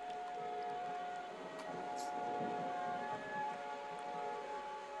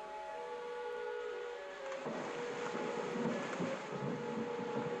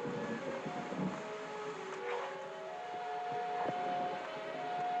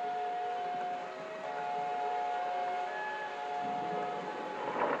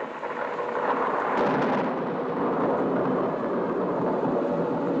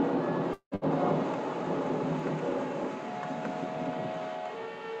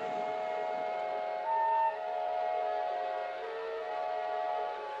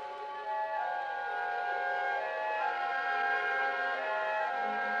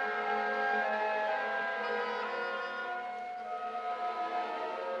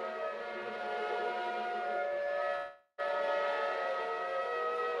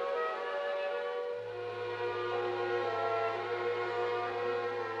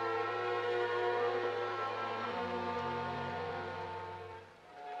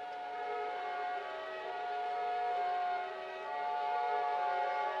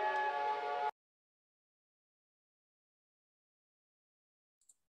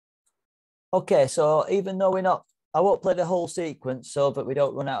 Okay, so even though I won't play the whole sequence so that we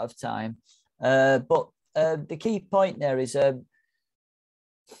don't run out of time. But the key point there is,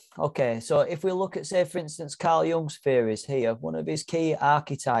 okay, so if we look at, say, for instance, Carl Jung's theories here, one of his key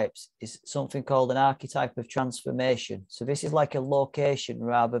archetypes is something called an archetype of transformation. So this is like a location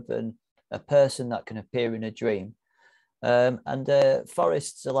rather than a person that can appear in a dream. And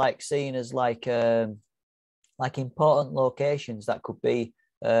forests are like seen as like important locations that could be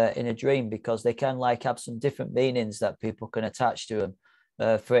in a dream, because they can like have some different meanings that people can attach to them.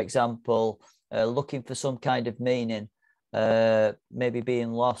 For example, looking for some kind of meaning, maybe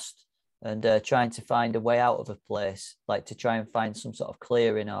being lost and trying to find a way out of a place, like to try and find some sort of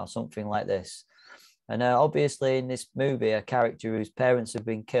clearing or something like this. And obviously in this movie, a character whose parents have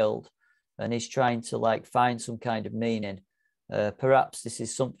been killed and he's trying to like find some kind of meaning. Perhaps this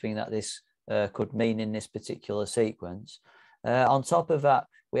is something that this could mean in this particular sequence. On top of that,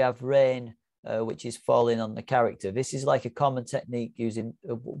 we have rain, which is falling on the character. This is like a common technique using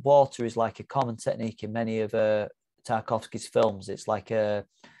water is like a common technique in many of Tarkovsky's films. It's like a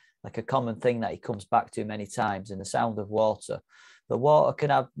common thing that he comes back to many times in the sound of water. But water can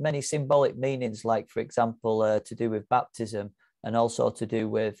have many symbolic meanings, like, for example, to do with baptism, and also to do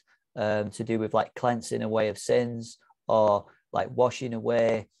with like cleansing away of sins, or like washing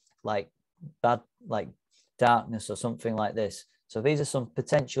away like bad, like darkness or something like this. So these are some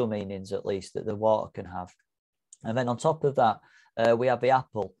potential meanings, at least, that the water can have. And then on top of that, we have the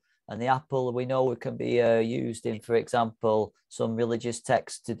apple. And the apple, we know, it can be used in, for example, some religious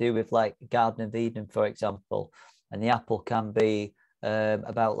texts to do with like Garden of Eden, for example. And the apple can be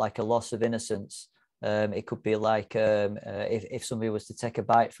about like a loss of innocence. It could be like if somebody was to take a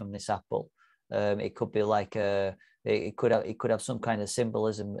bite from this apple, it could be like it could have some kind of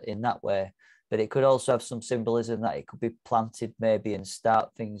symbolism in that way. But it could also have some symbolism that it could be planted maybe and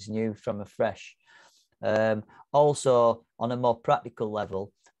start things new from afresh. Also, on a more practical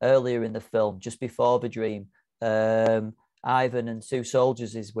level, earlier in the film, just before the dream, Ivan and two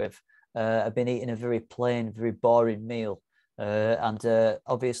soldiers he's with have been eating a very plain, very boring meal. And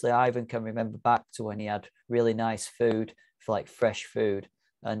obviously, Ivan can remember back to when he had really nice food, for like fresh food.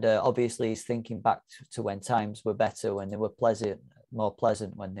 And obviously, he's thinking back to when times were better, when they were more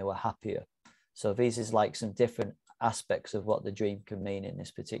pleasant, when they were happier. So these is like some different aspects of what the dream can mean in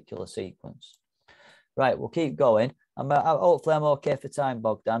this particular sequence. Right, we'll keep going. Hopefully I'm okay for time,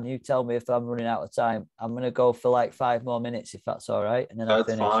 Bogdan. You tell me if I'm running out of time. I'm going to go for like 5 more minutes, if that's all right. And then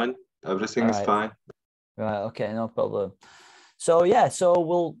that's fine. Everything is fine. Right, okay, no problem. So yeah,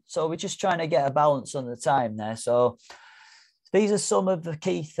 so we're just trying to get a balance on the time there. So these are some of the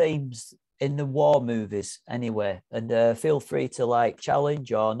key themes in the war movies anyway, and feel free to like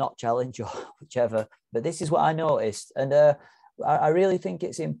challenge or not challenge or whichever, but this is what I noticed. And I really think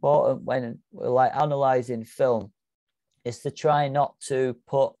it's important when we're like analysing film is to try not to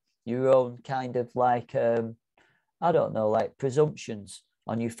put your own kind of like, I don't know, like presumptions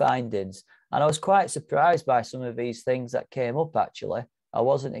on your findings. And I was quite surprised by some of these things that came up, actually. I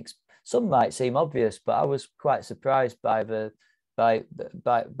wasn't some might seem obvious, but I was quite surprised by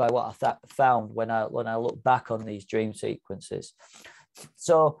what I found when I look back on these dream sequences.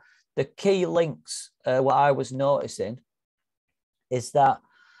 So the key links, what I was noticing, is that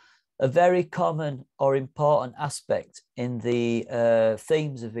a very common or important aspect in the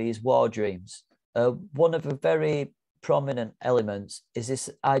themes of these war dreams, one of the very prominent elements is this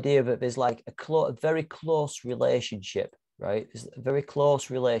idea that there's like a very close relationship, right? It's a very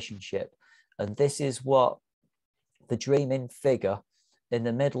close relationship. And this is what the dreaming figure in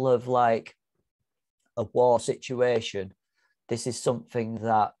the middle of like a war situation, this is something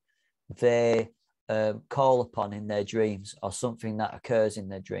that they call upon in their dreams, or something that occurs in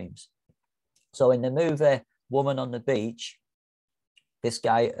their dreams. So in the movie Woman on the Beach, this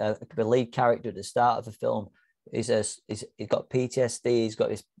guy, the lead character at the start of the film, he's got PTSD. He's got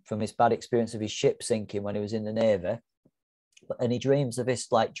this from his bad experience of his ship sinking when he was in the Navy, and he dreams of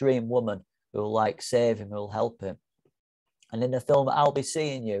this like dream woman who will like save him, who will help him. And in the film I'll Be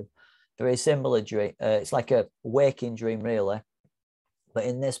Seeing You, very similar dream. It's like a waking dream, really. But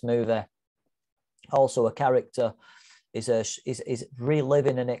in this movie, also a character is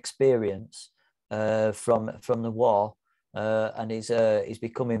reliving an experience from the war, and he's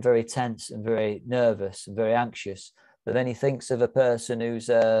becoming very tense and very nervous and very anxious. But then he thinks of a person who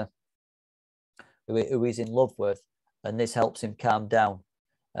he's in love with, and this helps him calm down.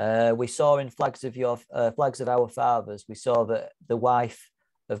 We saw in Flags of Our Fathers, we saw that the wife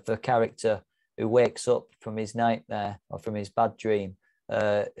of the character who wakes up from his nightmare or from his bad dream,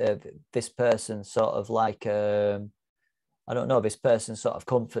 this person sort of like, I don't know, this person sort of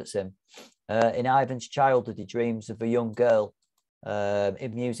comforts him. In Ivan's childhood, he dreams of a young girl.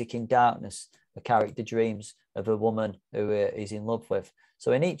 In Music in Darkness, the character dreams of a woman who he's in love with.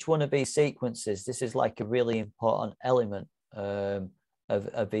 So in each one of these sequences, this is like a really important element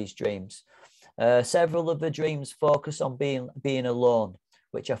of these dreams. Several of the dreams focus on being alone,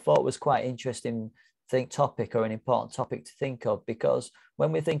 which I thought was quite interesting topic, or an important topic to think of, because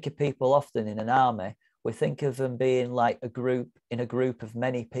when we think of people often in an army, we think of them being like a group of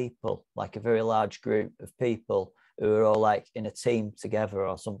many people, like a very large group of people who are all like in a team together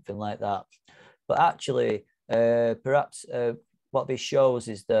or something like that. But actually, perhaps what this shows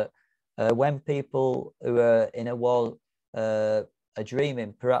is that when people who are in a war are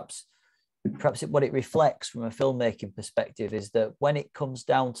dreaming, perhaps what it reflects from a filmmaking perspective is that when it comes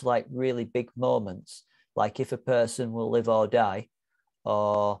down to like really big moments, like if a person will live or die,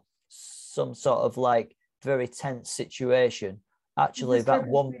 or some sort of like very tense situation, actually that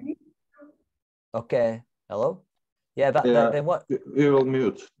one. Okay, hello. Yeah, then what? We will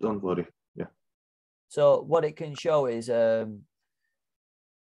mute. Don't worry. Yeah. So what it can show is,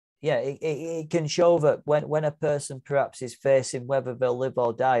 it can show that when a person perhaps is facing whether they'll live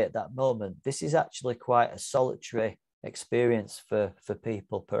or die at that moment, this is actually quite a solitary experience for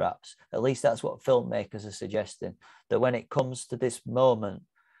people, perhaps. At least that's what filmmakers are suggesting, that when it comes to this moment,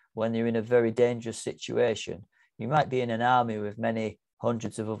 when you're in a very dangerous situation, you might be in an army with many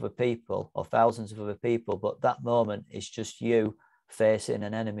hundreds of other people or thousands of other people, but that moment is just you facing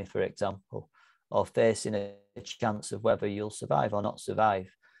an enemy, for example, or facing a chance of whether you'll survive or not survive.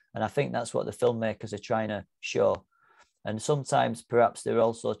 And I think that's what the filmmakers are trying to show. And sometimes perhaps they're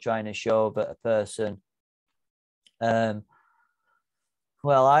also trying to show that a person, well,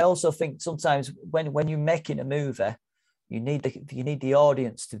 I also think sometimes when you're making a movie, you need the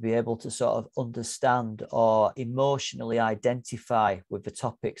audience to be able to sort of understand or emotionally identify with the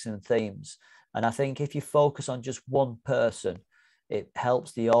topics and themes. And I think if you focus on just one person, it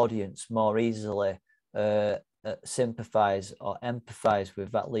helps the audience more easily sympathize or empathize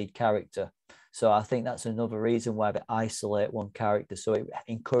with that lead character. So I think that's another reason why they isolate one character. So it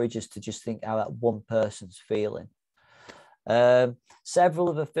encourages to just think how that one person's feeling. Several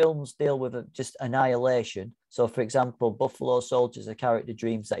of the films deal with just annihilation. So for example, Buffalo Soldiers, a character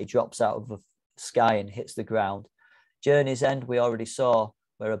dreams that he drops out of the sky and hits the ground. Journey's End, we already saw,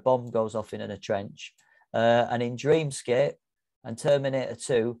 where a bomb goes off in a trench. And in Dreamscape and Terminator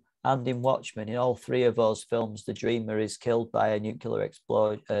 2 and in Watchmen, in all three of those films, the dreamer is killed by a nuclear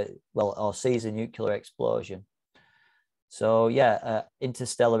explosion, or sees a nuclear explosion. So yeah,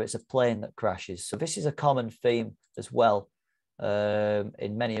 Interstellar, it's a plane that crashes. So this is a common theme as well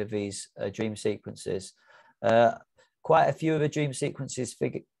in many of these dream sequences. Quite a few of the dream sequences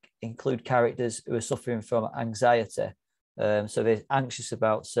include characters who are suffering from anxiety. So they're anxious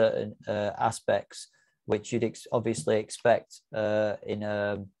about certain aspects, which you'd obviously expect in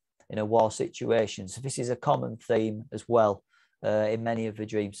a war situation. So this is a common theme as well in many of the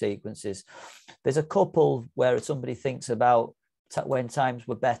dream sequences. There's a couple where somebody thinks about when times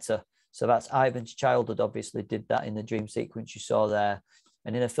were better. So that's Ivan's childhood, obviously did that in the dream sequence you saw there.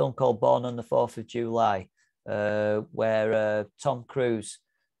 And in a film called Born on the 4th of July, where Tom Cruise,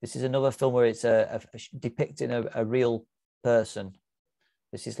 this is another film where it's depicting a real person.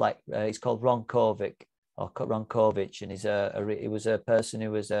 This is like, it's called Ronkovic, or Ronkovich, and he was a person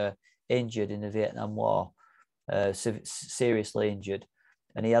who was injured in the Vietnam War, seriously injured.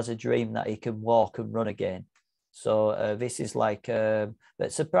 And he has a dream that he can walk and run again. So this is like,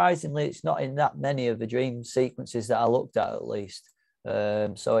 but surprisingly, it's not in that many of the dream sequences that I looked at least.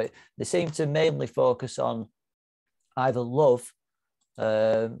 So they seem to mainly focus on either love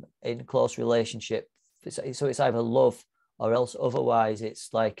in close relationship. So it's either love or else otherwise it's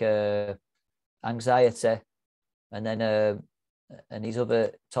like anxiety, and then and these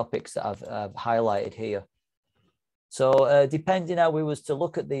other topics that I've highlighted here. So depending how we was to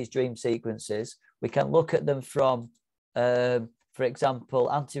look at these dream sequences, we can look at them from, for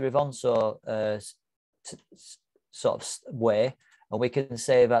example, anti-Revonsuo sort of way, and we can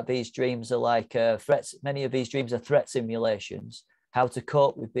say that these dreams are like threats. Many of these dreams are threat simulations, how to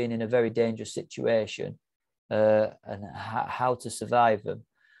cope with being in a very dangerous situation, and how to survive them.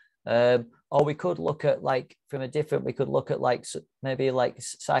 Or we could look at like from a different, we could look at like maybe like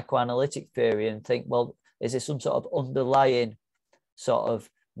psychoanalytic theory and think, well, is there some sort of underlying sort of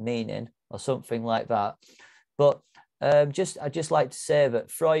meaning or something like that? But I'd just like to say that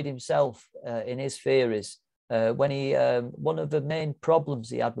Freud himself, in his theories, when he one of the main problems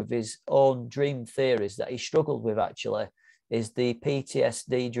he had with his own dream theories that he struggled with actually is the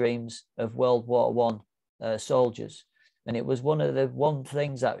PTSD dreams of World War I soldiers. And it was one of the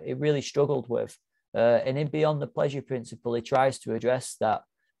things that he really struggled with. And in Beyond the Pleasure Principle, he tries to address that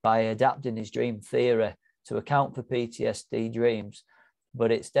by adapting his dream theory to account for PTSD dreams.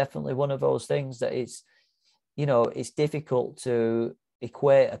 But it's definitely one of those things that it's, you know, it's difficult to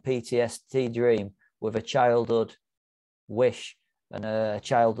equate a PTSD dream with a childhood wish and a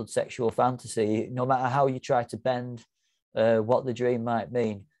childhood sexual fantasy. No matter how you try to bend what the dream might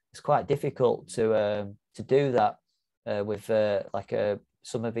mean, it's quite difficult to do that with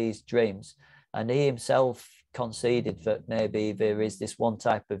some of these dreams. And he himself conceded that maybe there is this one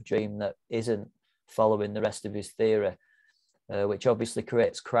type of dream that isn't following the rest of his theory, which obviously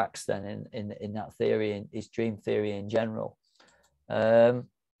creates cracks then in that theory, in his dream theory in general.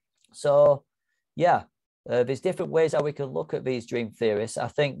 So yeah, there's different ways how we can look at these dream theories. I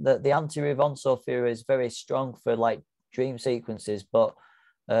think that the anti-Revonsuo theory is very strong for like dream sequences, but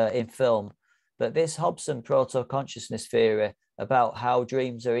in film. But this Hobson proto-consciousness theory about how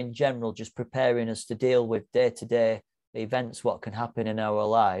dreams are in general just preparing us to deal with day-to-day events, what can happen in our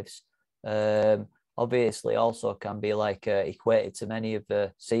lives, obviously also can be like equated to many of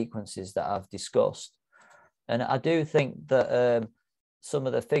the sequences that I've discussed. And I do think that some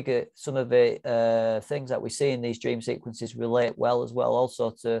of the things that we see in these dream sequences relate well as well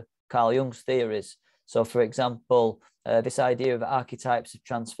also to Carl Jung's theories. So for example, this idea of archetypes of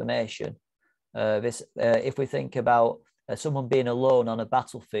transformation, if we think about someone being alone on a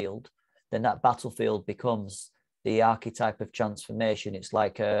battlefield, then that battlefield becomes the archetype of transformation. It's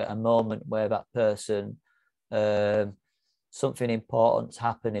like a moment where that person, something important's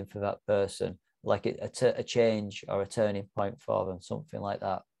happening for that person, like a change or a turning point for them, something like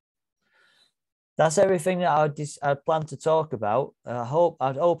that. That's everything that I plan to talk about. I hope I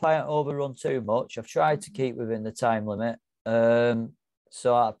haven't overrun too much. I've tried to keep within the time limit.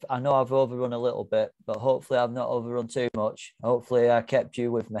 So I know I've overrun a little bit, but hopefully I've not overrun too much. Hopefully I kept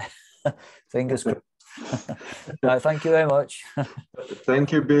you with me. Fingers crossed. Right, thank you very much.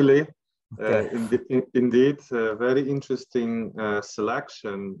 Thank you, Billy. Okay. Indeed, very interesting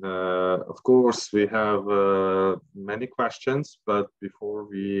selection. Of course, we have many questions, but before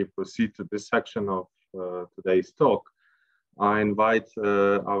we proceed to this section of today's talk, I invite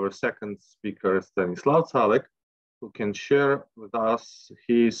our second speaker, Stanislaw Tsalyk, who can share with us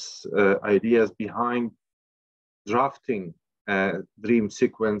his ideas behind drafting a dream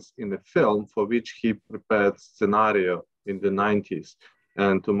sequence in a film for which he prepared scenario in the 90s.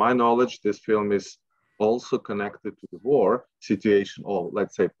 And to my knowledge, this film is also connected to the war situation, or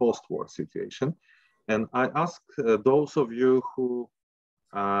let's say post-war situation. And I ask those of you who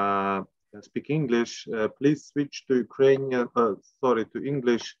speak English, please switch to to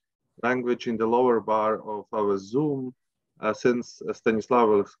English language in the lower bar of our Zoom, since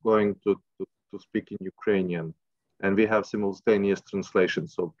Stanislaw is going to speak in Ukrainian. And we have simultaneous translation,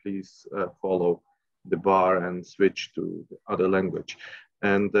 so please follow the bar and switch to the other language.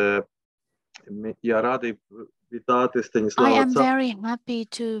 And I am very happy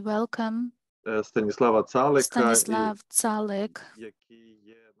to welcome Stanislaw Tsalyk, Tsalyk,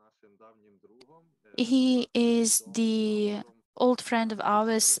 He is the old friend of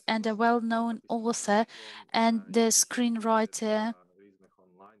ours and a well-known author and the screenwriter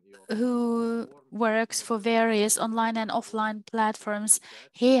who works for various online and offline platforms.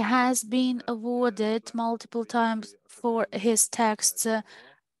 He has been awarded multiple times for his texts.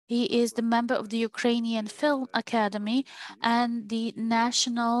 He is the member of the Ukrainian Film Academy and the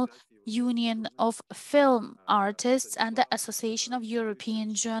National Union of Film Artists and the Association of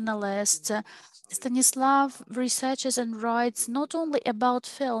European Journalists. Stanislaw researches and writes not only about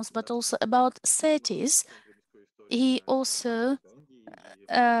films but also about cities. He also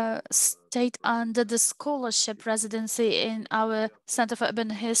stayed under the scholarship residency in our Center for Urban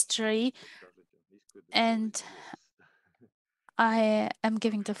History, and I am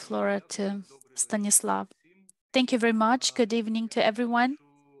giving the floor to Stanislaw. Thank you very much. Good evening to everyone.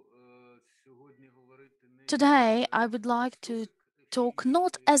 Today, I would like to talk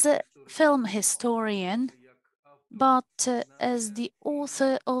not as a film historian, but as the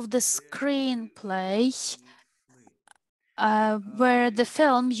author of the screenplay, where the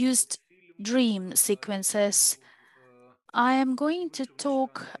film used dream sequences. I am going to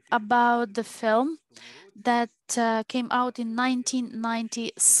talk about the film that came out in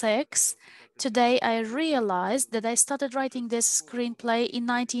 1996. Today, I realized that I started writing this screenplay in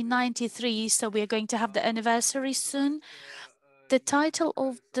 1993, so we are going to have the anniversary soon. The title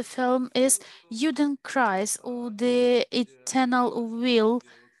of the film is Judenkreis, or The Eternal Will,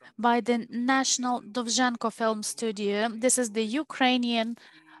 by the National Dovzhenko Film Studio. This is the Ukrainian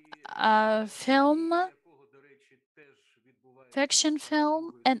fiction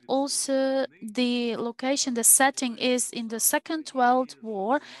film, and also the location, the setting is in the Second World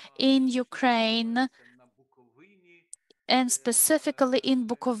War in Ukraine, and specifically in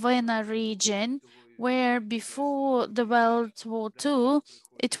Bukovina region, where before the World War II,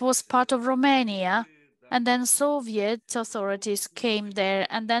 it was part of Romania. And then Soviet authorities came there,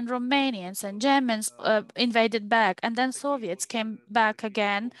 and then Romanians and Germans invaded back, and then Soviets came back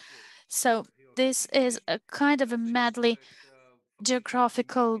again. So this is a kind of a medley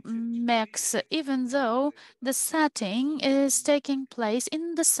geographical mix, even though the setting is taking place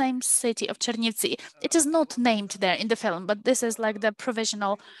in the same city of Chernivtsi. It is not named there in the film, but this is like the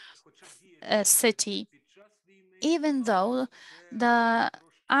provisional city. Even though the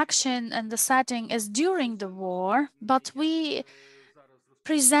action and the setting is during the war, but we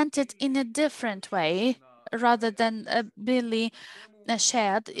present it in a different way rather than Billy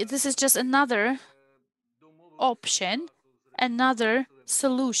shared. This is just another option, another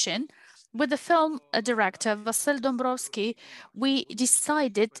solution. With the film director Vasyl Dąbrowski, we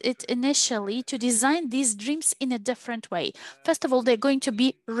decided it initially to design these dreams in a different way. First of all, they're going to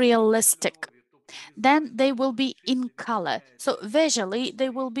be realistic. Then they will be in color. So visually, they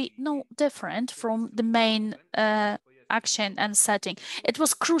will be no different from the main action and setting. It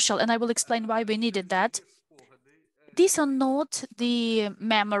was crucial, and I will explain why we needed that. These are not the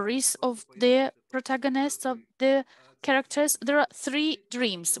memories of the protagonists, of the characters. There are 3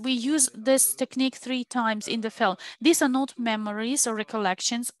 dreams. We use this technique 3 times in the film. These are not memories or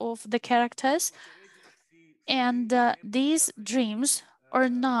recollections of the characters. And these dreams are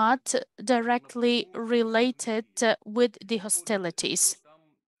not directly related with the hostilities.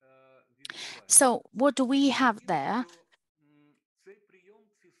 So what do we have there?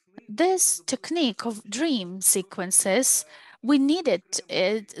 This technique of dream sequences, we needed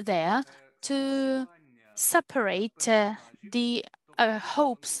it there to separate the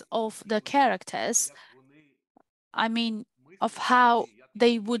hopes of the characters, I mean, of how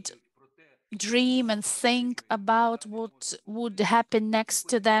they would dream and think about what would happen next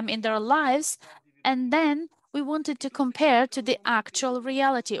to them in their lives. And then we wanted to compare to the actual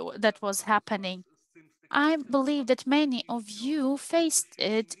reality that was happening. I believe that many of you faced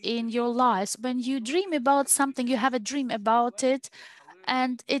it in your lives. When you dream about something, you have a dream about it,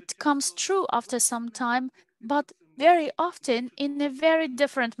 and it comes true after some time, but very often in a very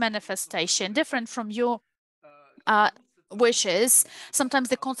different manifestation, different from your wishes. Sometimes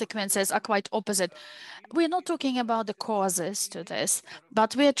the consequences are quite opposite. We're not talking about the causes to this,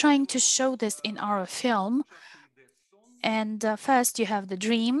 but we are trying to show this in our film. And first you have the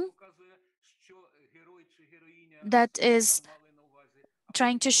dream that is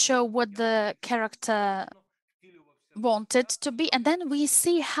trying to show what the character wanted to be. And then we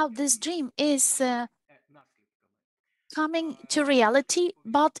see how this dream is coming to reality,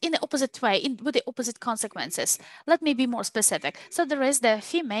 but in the opposite way, with the opposite consequences. Let me be more specific. So there is the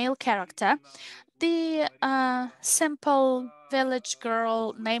female character, the simple village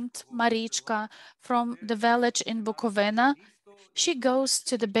girl named Marichka from the village in Bukovina. she goes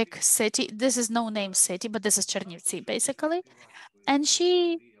to the big city. This is no-name city, but this is Chernivtsi, basically. And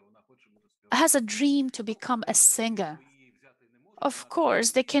she has a dream to become a singer. Of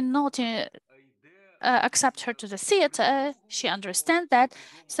course, they cannot accept her to the theater. She understands that.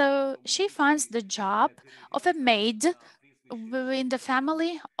 So she finds the job of a maid in the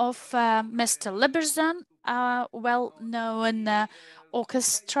family of Mr. Liberzon, a well-known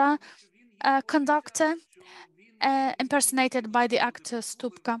orchestra conductor, impersonated by the actor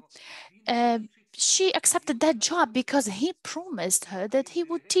Stupka. She accepted that job because he promised her that he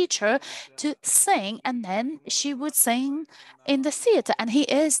would teach her to sing, and then she would sing in the theater. And he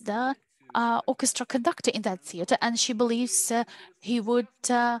is the orchestra conductor in that theater, and she believes he would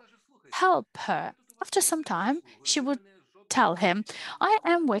help her. After some time, she would tell him, I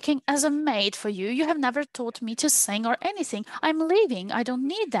am working as a maid for you. You have never taught me to sing or anything. I'm leaving. I don't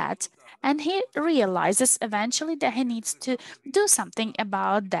need that. And he realizes eventually that he needs to do something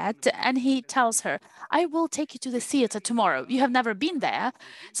about that. And he tells her, I will take you to the theater tomorrow. You have never been there.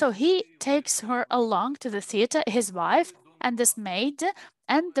 So he takes her along to the theater, his wife and this maid.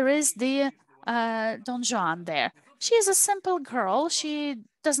 And there is the Don Juan there. She is a simple girl. She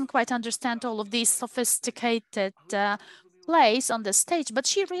doesn't quite understand all of these sophisticated plays on the stage, but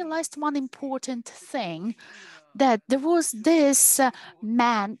she realized one important thing, that there was this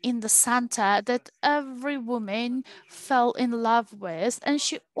man in the center that every woman fell in love with, and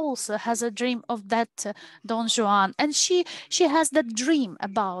she also has a dream of that Don Juan, and she has that dream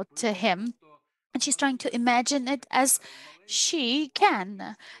about him, and she's trying to imagine it as she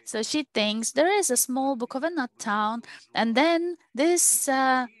can. So she thinks there is a small Bukovina town, and then this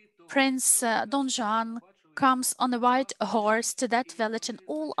Prince Don Juan comes on a white horse to that village, and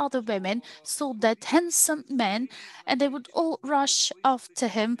all other women saw that handsome man, and they would all rush after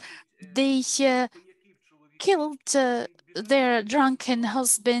him. They killed their drunken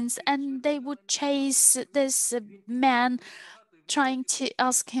husbands, and they would chase this man, trying to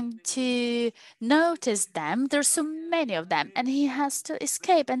ask him to notice them. There's so many of them, and he has to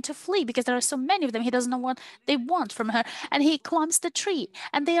escape and to flee because there are so many of them. He doesn't know what they want from her, and he climbs the tree,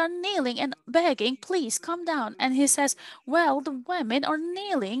 and they are kneeling and begging, please come down. And he says, well, the women are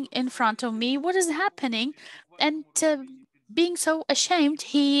kneeling in front of me. What is happening? And being so ashamed,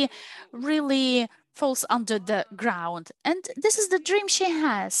 he really falls under the ground. And this is the dream she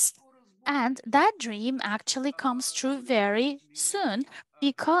has. And that dream actually comes true very soon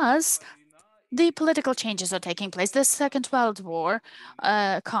because the political changes are taking place. The Second World War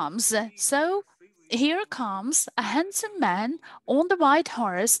comes. So here comes a handsome man on the white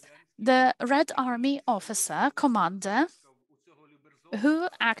horse, the Red Army officer, commander, who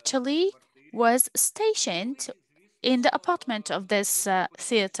actually was stationed in the apartment of this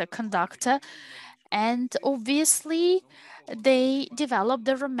theater conductor. And obviously, they developed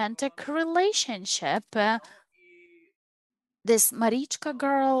a romantic relationship. This Marichka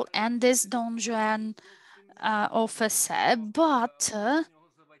girl and this Don Juan officer, but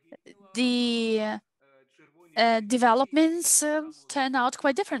the developments turn out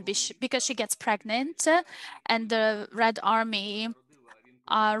quite different because she gets pregnant and the Red Army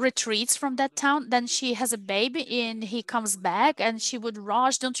retreats from that town. Then she has a baby and he comes back and she would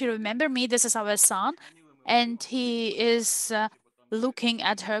rush, don't you remember me? This is our son. And he is looking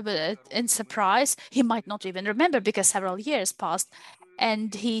at her in surprise. He might not even remember because several years passed.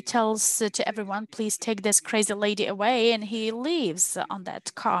 And he tells to everyone, please take this crazy lady away. And he leaves on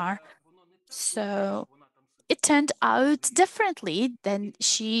that car. So it turned out differently than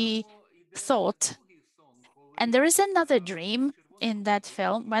she thought. And there is another dream in that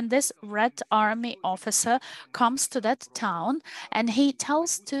film when this Red Army officer comes to that town and he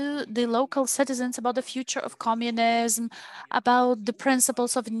tells to the local citizens about the future of communism, about the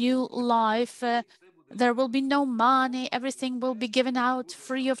principles of new life. There will be no money, everything will be given out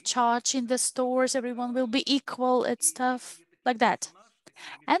free of charge in the stores, everyone will be equal, and stuff like that.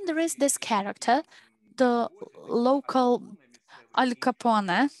 And there is this character, the local Al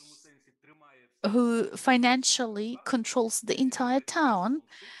Capone, who financially controls the entire town.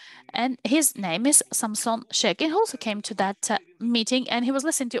 And his name is Samson Shek. He also came to that meeting and he was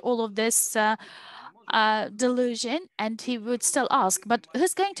listening to all of this delusion, and he would still ask, but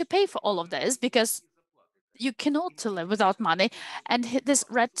who's going to pay for all of this? Because you cannot live without money. And this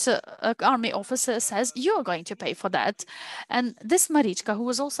Red Army officer says, you're going to pay for that. And this Marichka, who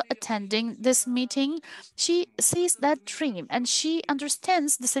was also attending this meeting, she sees that dream and she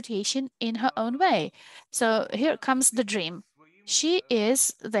understands the situation in her own way. So here comes the dream. She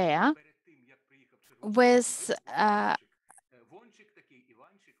is there with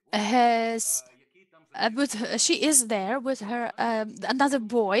his she is there with her another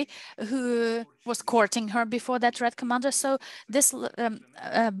boy who was courting her before that Red Commander. So this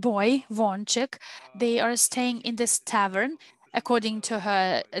boy, Vonchik, they are staying in this tavern. According to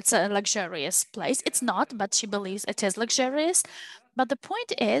her, it's a luxurious place. It's not, but she believes it is luxurious. But the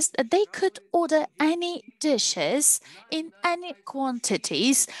point is that they could order any dishes in any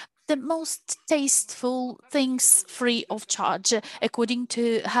quantities, the most tasteful things free of charge, according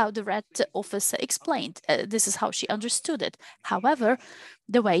to how the red officer explained. This is how she understood it. However,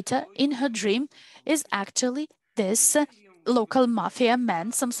 the waiter in her dream is actually this local mafia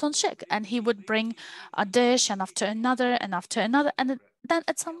man, Samsonchik, and he would bring a dish and after another and after another. And then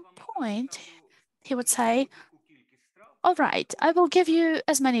at some point, he would say, all right, I will give you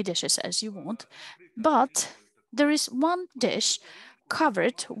as many dishes as you want, but there is one dish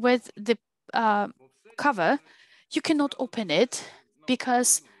covered with the cover. You cannot open it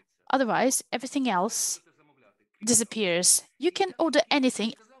because otherwise everything else disappears. You can order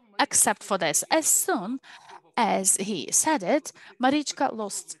anything except for this. As soon as he said it, Marichka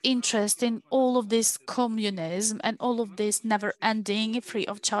lost interest in all of this communism and all of this never-ending, free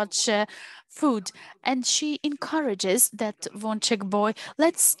of charge food. And she encourages that Vonchik boy,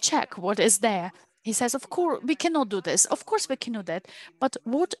 let's check what is there. He says, of course, we cannot do this. Of course, we can do that. But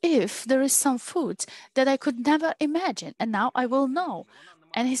what if there is some food that I could never imagine? And now I will know.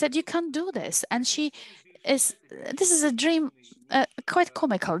 And he said, you can't do this. And she is, this is a dream, quite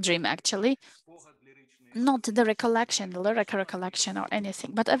comical dream, actually. Not the recollection, the lyric recollection or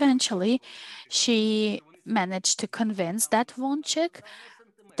anything, but eventually she managed to convince that Vonchik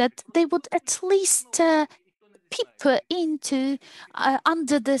that they would at least peep into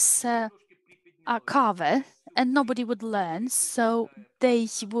under this cover and nobody would learn. So they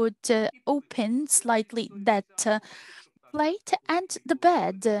would open slightly that plate and the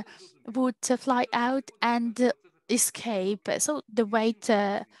bed would fly out and escape. So the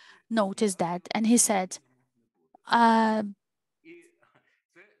waiter noticed that and he said,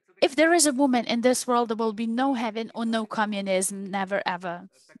 if there is a woman in this world, there will be no heaven or no communism, never ever,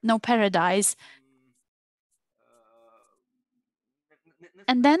 no paradise.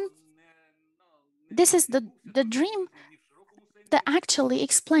 And then this is the dream that actually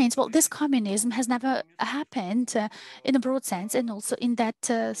explains, well, this communism has never happened in a broad sense and also in that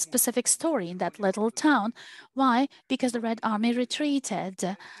specific story, in that little town. Why? Because the Red Army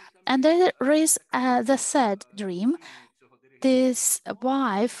retreated. And there is the third dream. This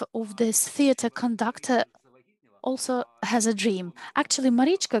wife of this theater conductor also has a dream. Actually,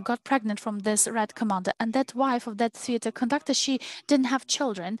 Marichka got pregnant from this Red Commander, and that wife of that theater conductor, she didn't have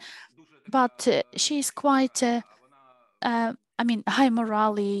children, but she's quite, I mean, high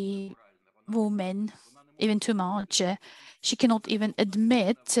morale woman, even too much. She cannot even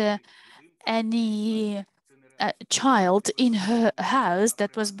admit any child in her house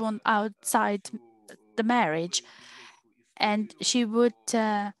that was born outside the marriage. And she would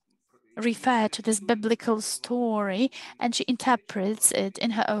refer to this biblical story and she interprets it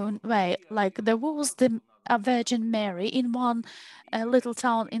in her own way. Like there was a Virgin Mary in one little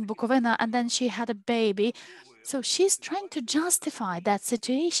town in Bukovina and then she had a baby. So she's trying to justify that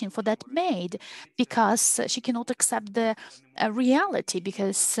situation for that maid because she cannot accept the reality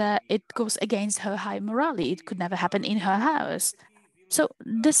because it goes against her high morality. It could never happen in her house. So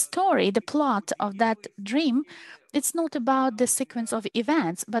the story, the plot of that dream, it's not about the sequence of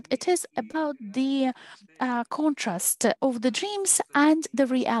events, but it is about the contrast of the dreams and the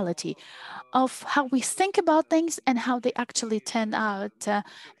reality of how we think about things and how they actually turn out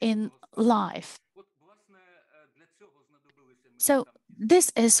in life. So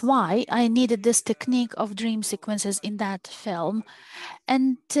this is why I needed this technique of dream sequences in that film.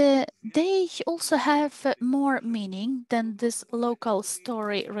 And they also have more meaning than this local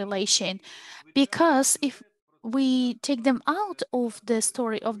story relation. Because if we take them out of the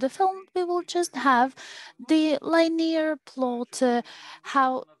story of the film, we will just have the linear plot,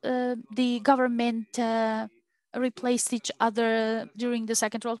 how the government replaced each other during the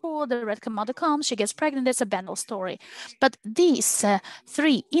Second World War. The Red Commander comes, she gets pregnant. It's a banal story. But these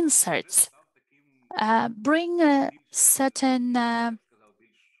three inserts bring a certain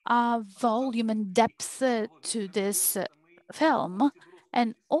volume and depth to this film.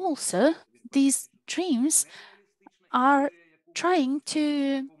 And also, these dreams are trying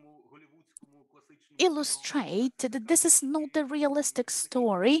to illustrate that this is not the realistic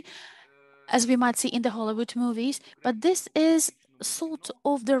story as we might see in the Hollywood movies, but this is sort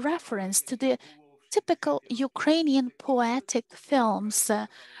of the reference to the typical Ukrainian poetic films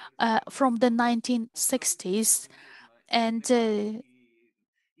from the 1960s. And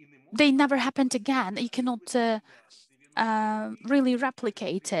they never happened again. You cannot really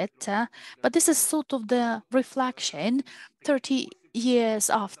replicate it. But this is sort of the reflection 30 years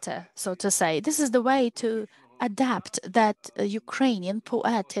after, so to say. This is the way to adapt that Ukrainian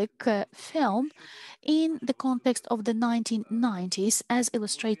poetic film in the context of the 1990s, as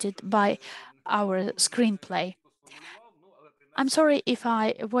illustrated by our screenplay. I'm sorry if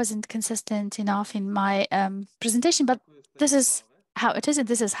I wasn't consistent enough in my presentation, but this is how it is, and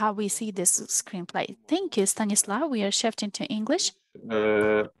this is how we see this screenplay. Thank you, Stanislaw. We are shifting to English.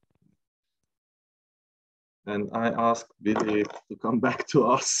 And I asked Billy to come back to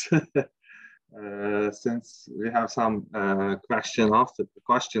us since we have some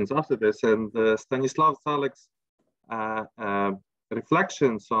questions after this. And Stanislaw Tsalyk's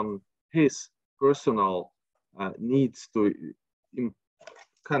reflections on his personal needs to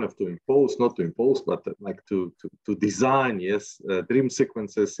impose, not to impose, but like to design, yes, dream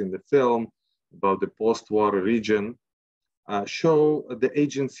sequences in the film about the post-war region show the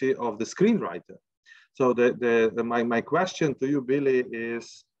agency of the screenwriter. So my question to you, Billy,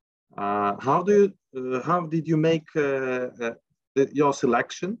 is how did you make your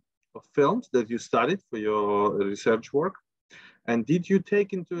selection of films that you studied for your research work, and did you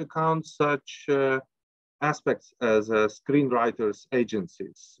take into account such aspects as screenwriters'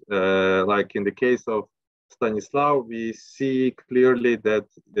 agencies? Like in the case of Stanislaw, we see clearly that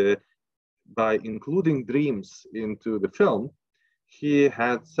by including dreams into the film, he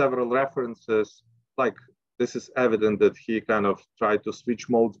had several references. Like, this is evident that he kind of tried to switch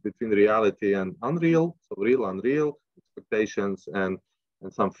modes between reality and unreal, so real, unreal, expectations and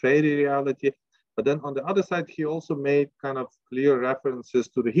some fairy reality. But then on the other side, he also made kind of clear references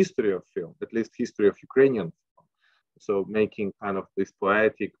to the history of film, at least history of Ukrainian film. So making kind of this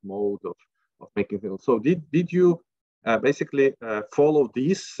poetic mode of making film. So did you basically follow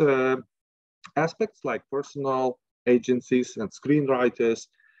these aspects like personal agencies and screenwriters?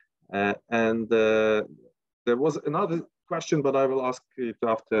 And there was another question, but I will ask it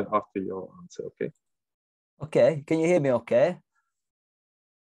after your answer. Okay. Okay. Can you hear me? Okay.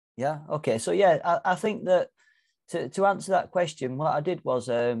 Yeah. Okay. So yeah, I think that to answer that question, what I did was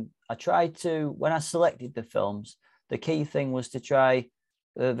I tried to, when I selected the films, the key thing was to try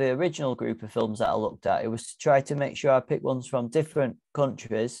the original group of films that I looked at. It was to try to make sure I picked ones from different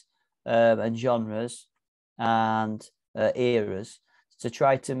countries and genres and eras, to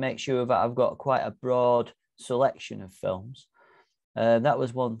try to make sure that I've got quite a broad selection of films. That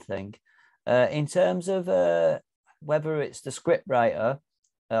was one thing. In terms of whether it's the script writer,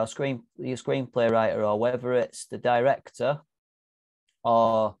 or screenplay writer, or whether it's the director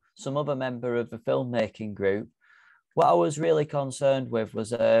or some other member of the filmmaking group, what I was really concerned with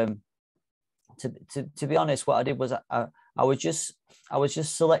was, to be honest, what I did was I was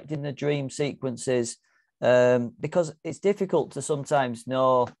just selecting the dream sequences because it's difficult to sometimes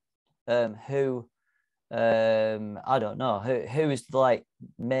know who I don't know who is the like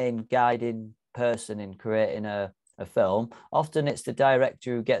main guiding person in creating a film. Often it's the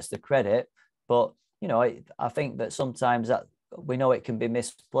director who gets the credit, but you know, I think that sometimes that we know it can be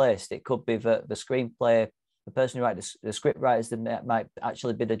misplaced. It could be the screenplay, the person who writes the script writers that might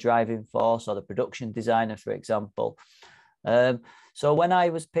actually be the driving force, or the production designer, for example. So when I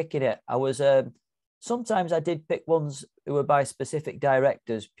was picking it, I was sometimes I did pick ones who were by specific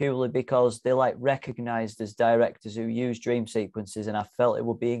directors purely because they like recognized as directors who use dream sequences, and I felt it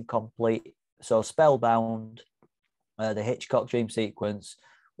would be incomplete. So Spellbound, the Hitchcock dream sequence,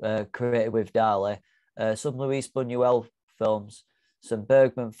 created with Dali, some Luis Buñuel films, some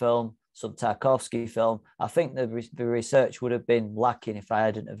Bergman film, some Tarkovsky film. I think the research would have been lacking if I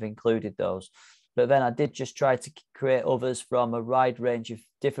hadn't have included those. But then I did just try to create others from a wide range of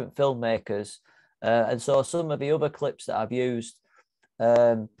different filmmakers. And so some of the other clips that I've used,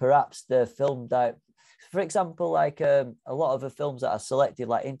 perhaps the film that, for example, like a lot of the films that I selected,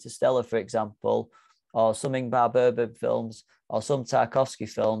 like Interstellar, for example, or some Ingmar Bergman films, or some Tarkovsky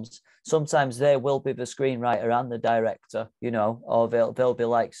films, sometimes they will be the screenwriter and the director, you know, or they'll be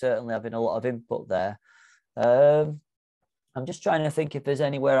like certainly having a lot of input there. I'm just trying to think if there's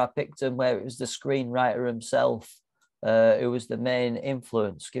anywhere I picked them where it was the screenwriter himself who was the main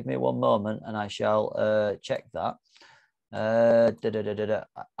influence. Give me one moment and I shall check that.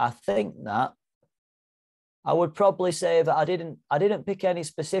 I think that I would probably say that I didn't pick any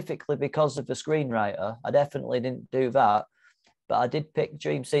specifically because of the screenwriter. I definitely didn't do that, but I did pick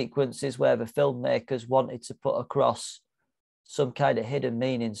dream sequences where the filmmakers wanted to put across some kind of hidden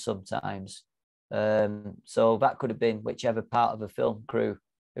meaning sometimes. So that could have been whichever part of the film crew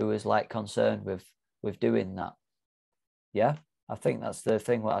who was like concerned with doing that. Yeah, I think that's the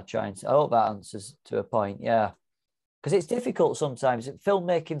thing what I try and say. I hope that answers to a point. Yeah. Because it's difficult sometimes.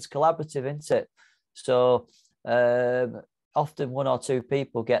 Filmmaking's collaborative, isn't it? So often one or two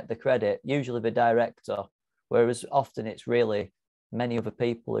people get the credit, usually the director, whereas often it's really many other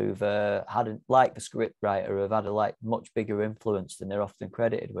people who've had, like the scriptwriter, who have had a like much bigger influence than they're often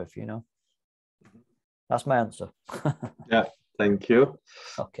credited with, you know? That's my answer. Yeah, thank you.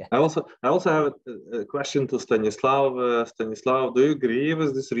 Okay. I also have a question to Stanislaw. Stanislaw, do you agree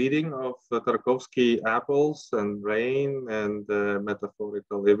with this reading of Tarkovsky apples and rain and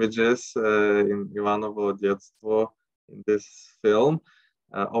metaphorical images in Ivanovo Детство in this film?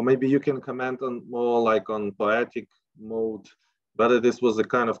 Or maybe you can comment on more like on poetic mode, whether this was a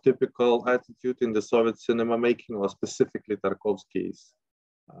kind of typical attitude in the Soviet cinema making or specifically Tarkovsky's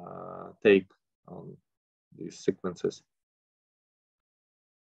take on these sequences.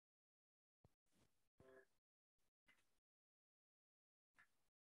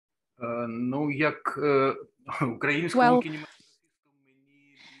 Well,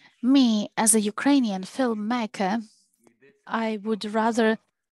 me as a Ukrainian filmmaker, I would rather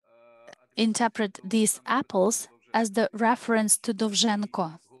interpret these apples as the reference to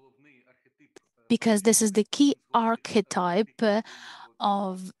Dovzhenko, because this is the key archetype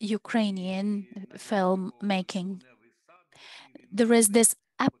of Ukrainian filmmaking. There is this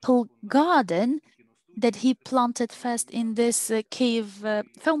apple garden that he planted first in this Kiev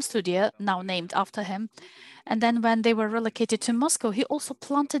film studio, now named after him. And then when they were relocated to Moscow, he also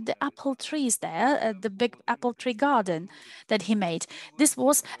planted the apple trees there, the big apple tree garden that he made. This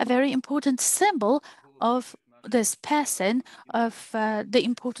was a very important symbol of this person, of the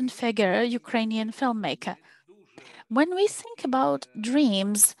important figure, Ukrainian filmmaker. When we think about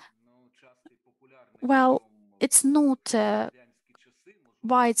dreams, well, it's not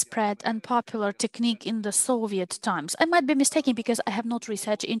widespread and popular technique in the Soviet times. I might be mistaken because I have not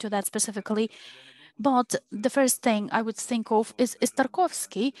researched into that specifically, but the first thing I would think of is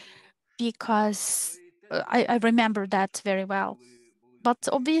Tarkovsky, because I remember that very well. But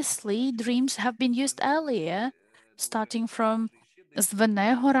obviously, dreams have been used earlier, starting from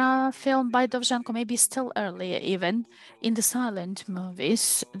Zvene Hora film by Dovzhenko, maybe still earlier even, in the silent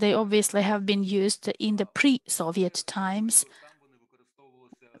movies. They obviously have been used in the pre-Soviet times.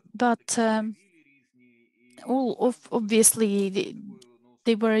 But obviously,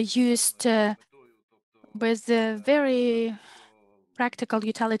 they were used with very practical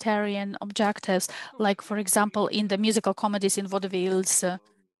utilitarian objectives, like, for example, in the musical comedies in vaudevilles.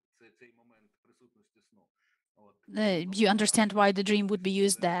 You understand why the dream would be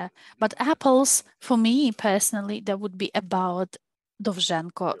used there. But apples, for me personally, that would be about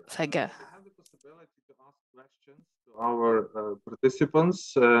Dovzhenko figure. We have the possibility to ask questions to our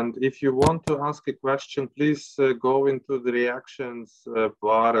participants. And if you want to ask a question, please go into the reactions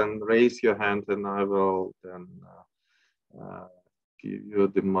bar and raise your hand, and I will then give you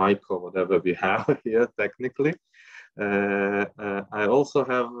the mic or whatever we have here technically. I also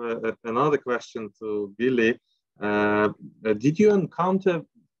have another question to Billy. Did you encounter,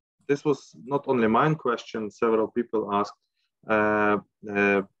 this was not only my question, several people asked,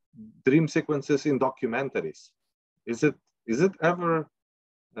 dream sequences in documentaries? Is it ever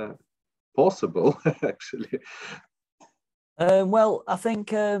possible actually? Well, I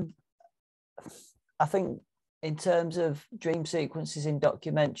think in terms of dream sequences in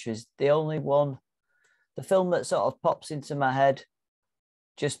documentaries, the film that sort of pops into my head,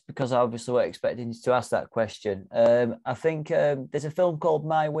 just because I obviously weren't expecting you to ask that question, I think there's a film called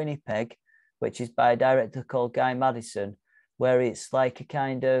My Winnipeg, which is by a director called Guy Madison, where it's like a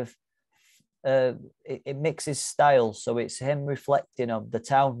kind of, it mixes styles. So it's him reflecting on the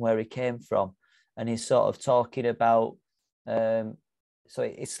town where he came from, and he's sort of talking about, so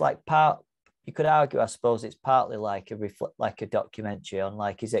it's like you could argue, I suppose, it's partly like a documentary on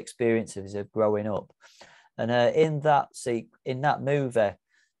like his experiences of growing up. And in that movie,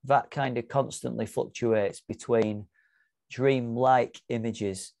 that kind of constantly fluctuates between dream-like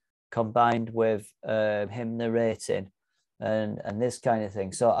images combined with him narrating and this kind of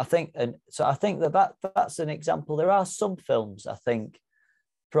thing. So I think that's an example. There are some films, I think,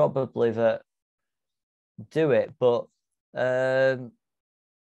 probably that do it, but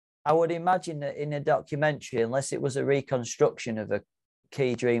I would imagine that in a documentary, unless it was a reconstruction of a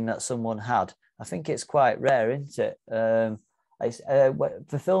key dream that someone had, I think it's quite rare, isn't it? The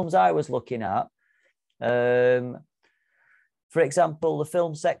films I was looking at, for example, the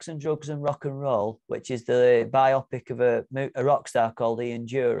film Sex and Drugs and Rock and Roll, which is the biopic of a rock star called Ian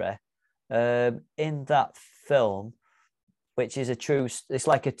Dury, in that film, which is it's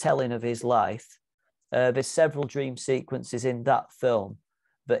like a telling of his life, there's several dream sequences in that film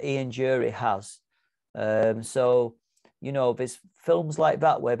that Ian Jury has. So, you know, there's films like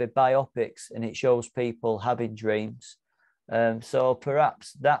that where they're biopics and it shows people having dreams. So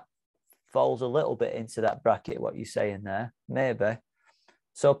perhaps that falls a little bit into that bracket, what you're saying there, maybe.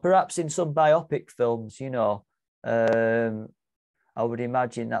 So perhaps in some biopic films, you know, I would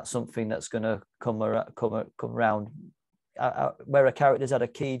imagine that's something that's going to come around, where a character's had a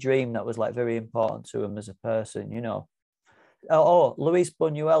key dream that was like very important to him as a person, you know. Oh, Luis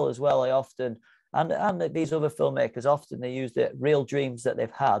Buñuel as well. I often, and these other filmmakers, often they use the real dreams that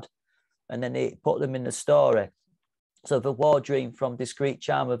they've had, and then they put them in the story. So the war dream from Discreet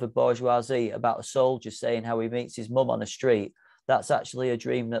Charm of a Bourgeoisie about a soldier saying how he meets his mum on the street, that's actually a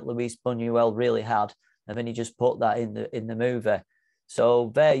dream that Luis Buñuel really had, and then he just put that in the movie.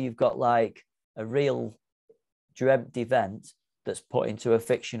 So there you've got like a real dreamt event that's put into a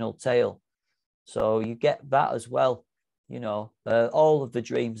fictional tale. So you get that as well, you know. All of the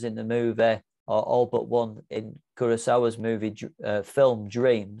dreams in the movie, or all but one in Kurosawa's movie film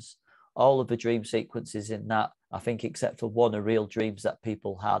Dreams, all of the dream sequences in that, I think except for one, are real dreams that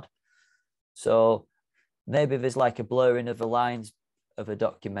people had. So maybe there's like a blurring of the lines of a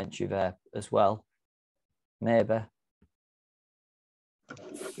documentary there as well. Maybe.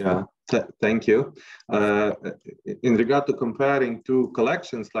 Yeah, thank you. In regard to comparing two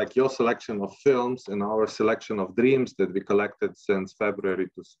collections, like your selection of films and our selection of dreams that we collected since February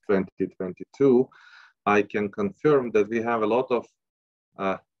 2022, I can confirm that we have a lot of,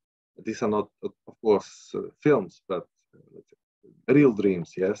 these are not, of course, films, but real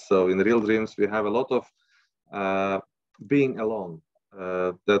dreams, yes? So in real dreams, we have a lot of being alone.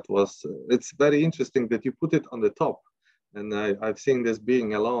 It's very interesting that you put it on the top. And I've seen this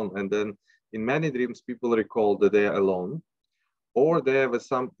being alone. And then in many dreams, people recall that they are alone, or they have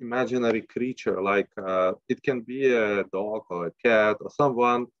some imaginary creature, like it can be a dog or a cat or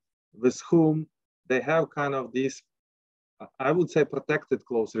someone with whom they have kind of these, I would say, protected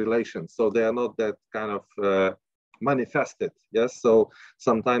close relations. So they are not that kind of manifested. Yes. So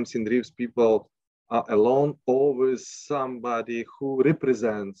sometimes in dreams, people are alone or with somebody who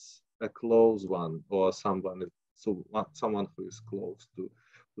represents a close one, or someone who is close to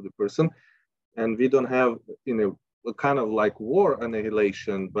the person. And we don't have, you know, a kind of like war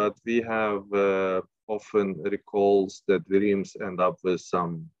annihilation, but we have often recalls that dreams end up with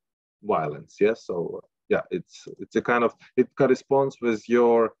some violence. Yes. So yeah, it's a kind of, it corresponds with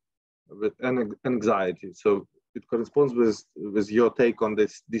an anxiety. So it corresponds with your take on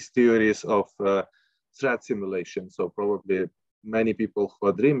these theories of threat simulation. So probably many people who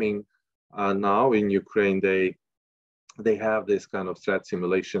are dreaming now in Ukraine, they have this kind of threat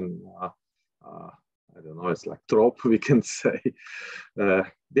simulation. I don't know, it's like trope, we can say.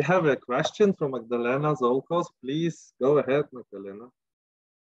 We have a question from Magdalena Zolkos. Please go ahead, Magdalena.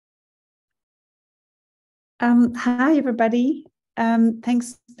 Hi, everybody.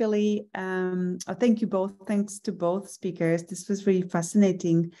 Thanks, Billy. Thank you both. Thanks to both speakers. This was really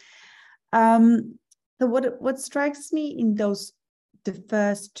fascinating. So what strikes me in the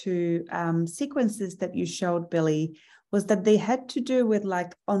first two sequences that you showed, Billy, was that they had to do with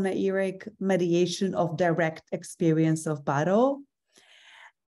like oniric mediation of direct experience of battle.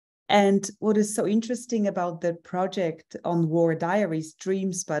 And what is so interesting about the project on war diaries,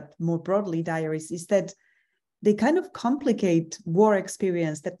 dreams, but more broadly diaries, is that they kind of complicate war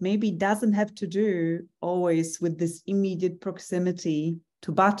experience that maybe doesn't have to do always with this immediate proximity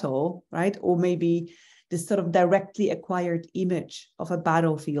to battle, right? Or maybe this sort of directly acquired image of a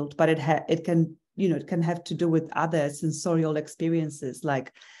battlefield, but it can, you know, it can have to do with other sensorial experiences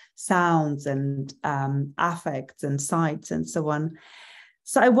like sounds and affects and sights and so on.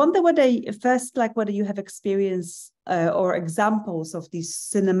 So I wonder whether you have experience or examples of these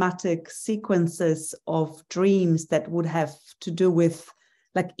cinematic sequences of dreams that would have to do with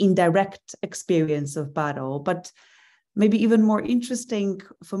like indirect experience of battle. But maybe even more interesting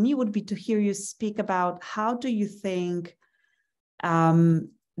for me would be to hear you speak about how do you think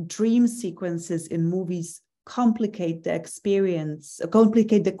dream sequences in movies complicate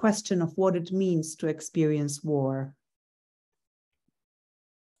the question of what it means to experience war.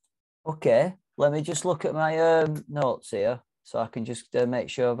 Okay, let me just look at my notes here so I can just make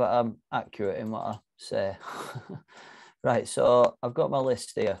sure that I'm accurate in what I say. Right, so I've got my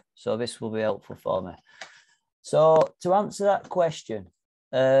list here, so this will be helpful for me. So to answer that question,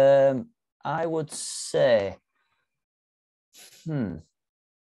 I would say,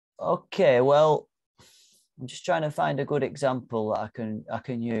 okay, well, I'm just trying to find a good example that I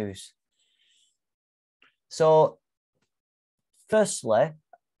can use. So firstly,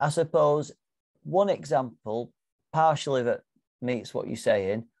 I suppose one example, partially that meets what you're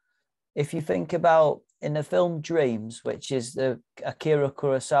saying. If you think about in the film Dreams, which is the Akira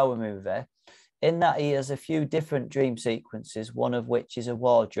Kurosawa movie, in that he has a few different dream sequences, one of which is a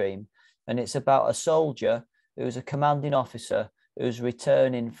war dream. And it's about a soldier who's a commanding officer who's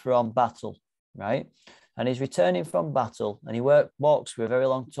returning from battle, right? And he's returning from battle and he walks through a very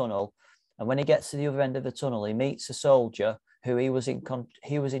long tunnel. And when he gets to the other end of the tunnel, he meets a soldier who he was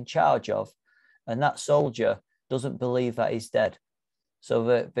in charge of. And that soldier doesn't believe that he's dead.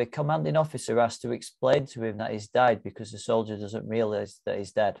 So the commanding officer has to explain to him that he's died because the soldier doesn't realize that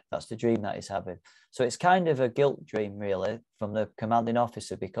he's dead. That's the dream that he's having. So it's kind of a guilt dream, really, from the commanding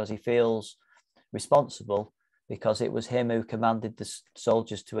officer, because he feels responsible because it was him who commanded the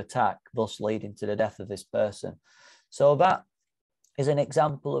soldiers to attack, thus leading to the death of this person. So that is an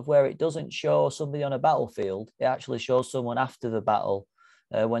example of where it doesn't show somebody on a battlefield. It actually shows someone after the battle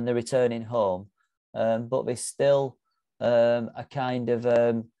when they're returning home, but they still a kind of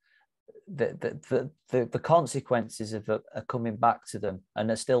the consequences of it are coming back to them and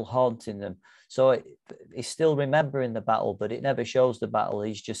they're still haunting them. So he's still remembering the battle, but it never shows the battle.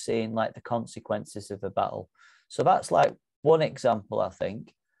 He's just seeing like the consequences of the battle. So that's like one example, I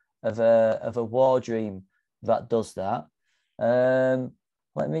think, of a war dream that does that.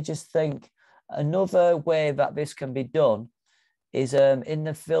 Let me just think. Another way that this can be done is in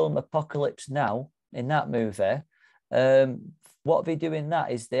the film Apocalypse Now, in that movie. What they do in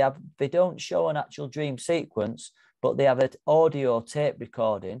that is they don't show an actual dream sequence, but they have an audio tape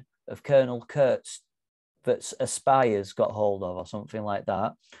recording of Colonel Kurtz that a spy has got hold of or something like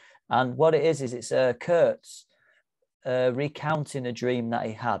that. And what it is it's Kurtz recounting a dream that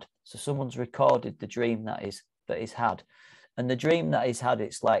he had. So someone's recorded the dream that he's had. And the dream that he's had,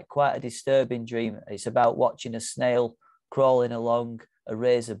 it's like quite a disturbing dream. It's about watching a snail crawling along a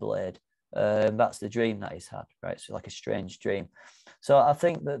razor blade. That's the dream that he's had, right? So like a strange dream. So I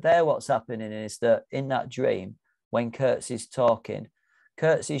think that what's happening is that in that dream, when Kurtz is talking,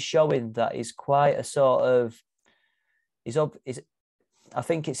 Kurtz is showing that he's quite a sort of, I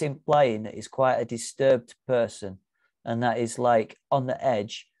think it's implying that he's quite a disturbed person and that he's like on the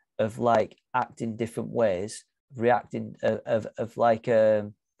edge of like acting different ways, reacting of like,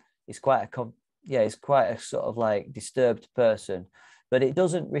 he's quite a sort of like disturbed person. But it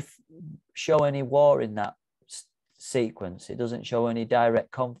doesn't show any war in that sequence. It doesn't show any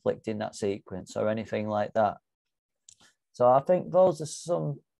direct conflict in that sequence or anything like that. So I think those are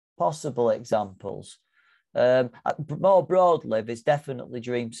some possible examples. More broadly, there's definitely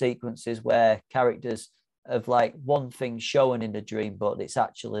dream sequences where characters have like one thing shown in the dream, but it's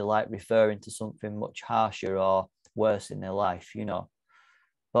actually like referring to something much harsher or worse in their life, you know.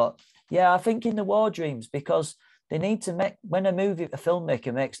 But yeah, I think in the war dreams, because they need to make, when a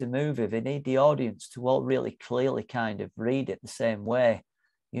filmmaker makes the movie, they need the audience to all really clearly kind of read it the same way.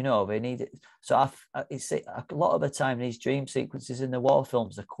 You know, they need it. So it's a lot of the time, these dream sequences in the war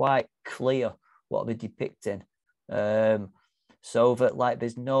films are quite clear what they're depicting. So that like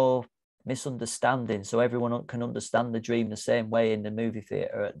there's no misunderstanding. So everyone can understand the dream the same way in the movie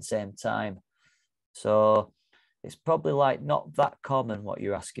theater at the same time. So it's probably like not that common what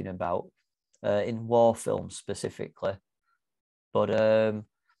you're asking about. In war films specifically, but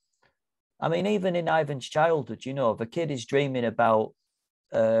I mean, even in Ivan's childhood, you know, the kid is dreaming about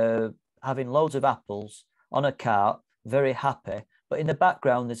having loads of apples on a cart, very happy, but in the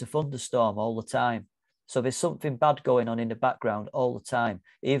background there's a thunderstorm all the time. So there's something bad going on in the background all the time,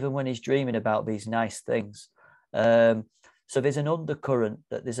 even when he's dreaming about these nice things. So there's an undercurrent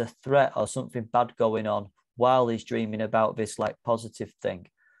that there's a threat or something bad going on while he's dreaming about this like positive thing.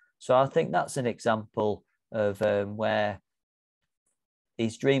 So I think that's an example of where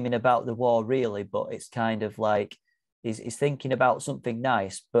he's dreaming about the war really, but it's kind of like he's thinking about something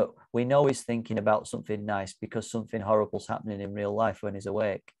nice, but we know he's thinking about something nice because something horrible's happening in real life when he's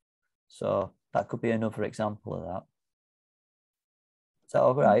awake. So that could be another example of that. Is that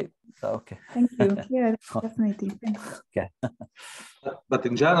all right? Is that okay? Thank you. Yeah, definitely. Okay. But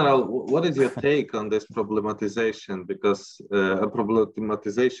in general, what is your take on this problematization? Because a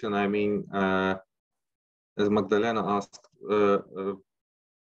problematization, I mean, as Magdalena asked,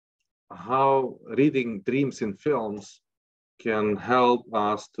 how reading dreams in films can help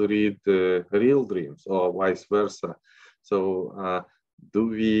us to read real dreams or vice versa. So do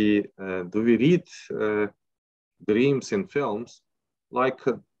we read dreams in films like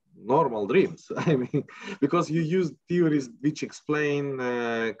normal dreams? I mean, because you use theories which explain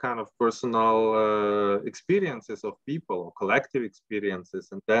kind of personal experiences of people or collective experiences,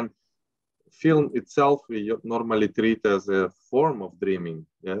 and then film itself we normally treat as a form of dreaming,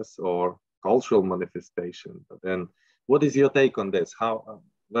 yes, or cultural manifestation. But then, what is your take on this? How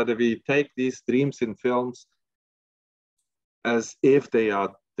whether we take these dreams in films as if they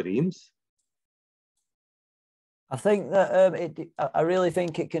are dreams? I think that I really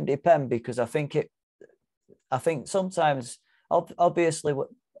think it can depend, because I think sometimes, obviously,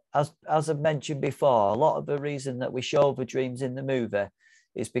 as I've mentioned before, a lot of the reason that we show the dreams in the movie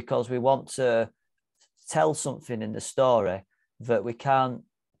is because we want to tell something in the story that we can't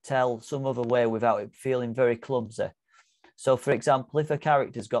tell some other way without it feeling very clumsy. So, for example, if a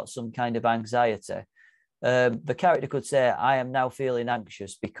character's got some kind of anxiety, the character could say, "I am now feeling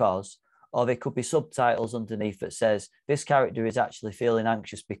anxious because," or there could be subtitles underneath that says, "This character is actually feeling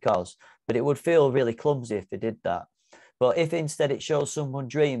anxious because," but it would feel really clumsy if they did that. But if instead it shows someone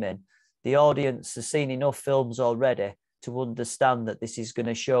dreaming, the audience has seen enough films already to understand that this is going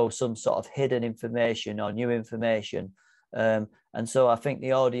to show some sort of hidden information or new information. And so I think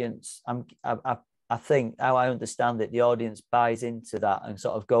the audience, I think how I understand it, the audience buys into that and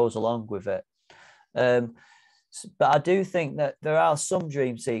sort of goes along with it. But I do think that there are some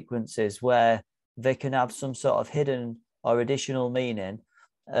dream sequences where they can have some sort of hidden or additional meaning.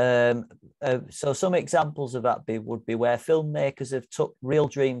 So some examples of that would be where filmmakers have took real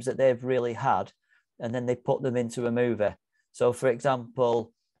dreams that they've really had, and then they put them into a movie. So, for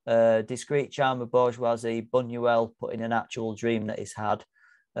example, Discreet Charm of Bourgeoisie, Buñuel put in an actual dream that he's had.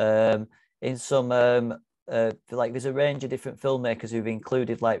 In some, like there's a range of different filmmakers who've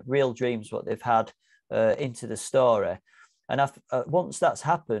included like real dreams, what they've had into the story. And once that's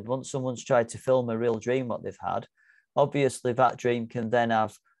happened, once someone's tried to film a real dream, what they've had, obviously that dream can then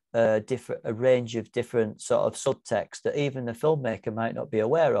have a range of different sort of subtext that even the filmmaker might not be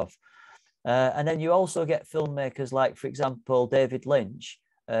aware of. And then you also get filmmakers like, for example, David Lynch,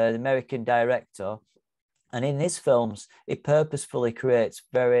 the American director. And in his films, he purposefully creates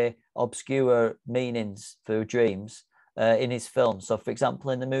very obscure meanings for dreams in his films. So, for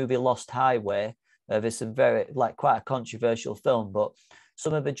example, in the movie Lost Highway, there's some quite a controversial film, but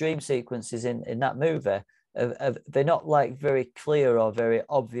some of the dream sequences in that movie, they're not like very clear or very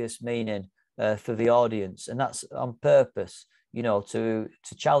obvious meaning for the audience. And that's on purpose, you know, to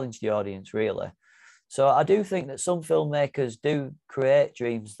challenge the audience, really. So I do think that some filmmakers do create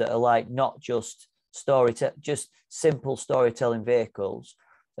dreams that are like not just just simple storytelling vehicles.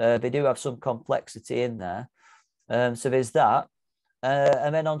 They do have some complexity in there. So there's that.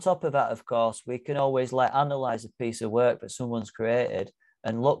 And then on top of that, of course, we can always like analyze a piece of work that someone's created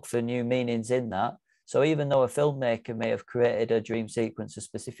and look for new meanings in that. So even though a filmmaker may have created a dream sequence a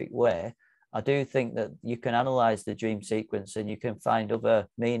specific way, I do think that you can analyze the dream sequence and you can find other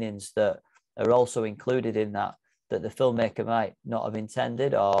meanings that are also included in that the filmmaker might not have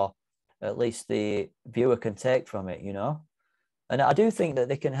intended, or at least the viewer can take from it, you know. And I do think that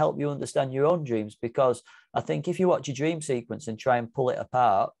they can help you understand your own dreams, because I think if you watch a dream sequence and try and pull it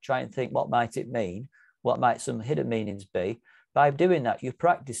apart, try and think what might it mean, what might some hidden meanings be, by doing that, you're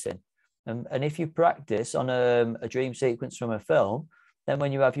practicing. And if you practice on a dream sequence from a film, then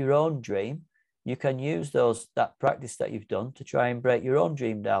when you have your own dream, you can use that practice that you've done to try and break your own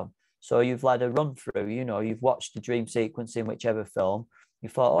dream down. So you've had a run through, you know, you've watched the dream sequence in whichever film, you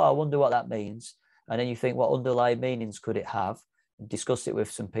thought, oh, I wonder what that means. And then you think, what underlying meanings could it have? Discuss it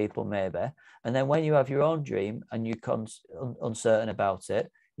with some people maybe. And then when you have your own dream and you're uncertain about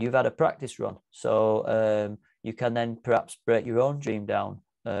it, you've had a practice run. So you can then perhaps break your own dream down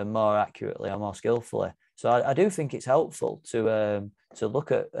more accurately or more skillfully. So I do think it's helpful to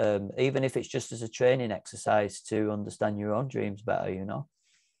look at, even if it's just as a training exercise, to understand your own dreams better, you know.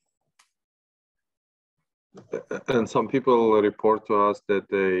 And some people report to us that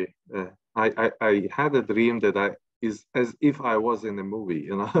I had a dream that is as if I was in a movie,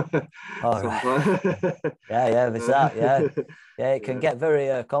 you know. All right. yeah, there's that. Yeah, it can get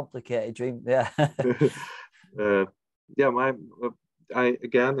very complicated. Dream, yeah. I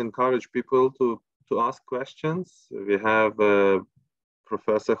again encourage people to ask questions. We have a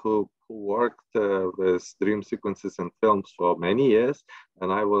professor who worked with dream sequences and films for many years,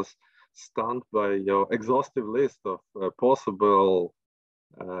 and I was stunned by your exhaustive list of possible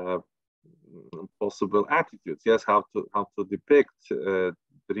attitudes. Yes, how to depict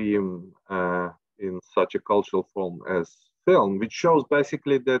dream in such a cultural form as film, which shows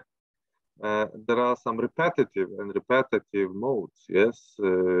basically that there are some repetitive modes. Yes,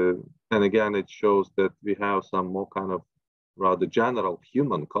 and again, it shows that we have some more kind of rather general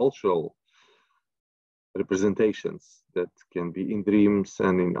human cultural representations that can be in dreams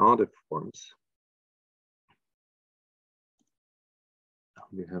and in other forms.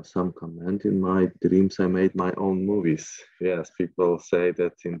 We have some comment. In my dreams, I made my own movies. Yes, people say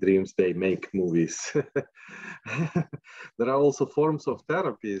that in dreams they make movies. There are also forms of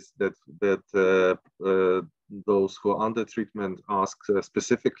therapies that those who are under treatment ask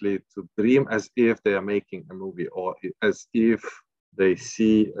specifically to dream as if they are making a movie, or as if they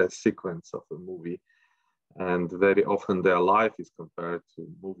see a sequence of a movie. And very often their life is compared to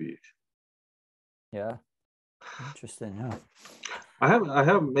movies. Yeah, interesting. Yeah. I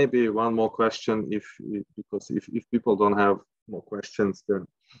have maybe one more question, because if people don't have more questions, then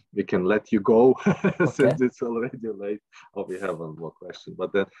we can let you go. Okay. Since it's already late. Oh, we have one more question,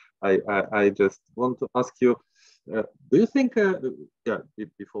 but then I just want to ask you, do you think,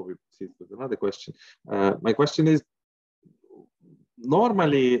 before we proceed with another question, my question is,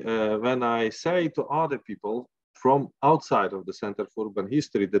 normally when I say to other people from outside of the Center for Urban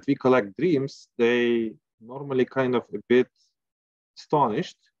History that we collect dreams, they normally kind of a bit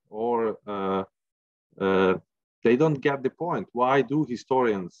astonished, or they don't get the point. Why do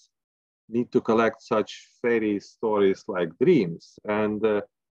historians need to collect such fairy stories like dreams? And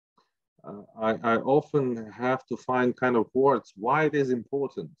I often have to find kind of words why it is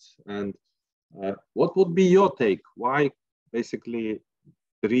important. And what would be your take? Why basically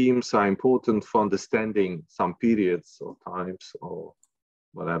dreams are important for understanding some periods or times or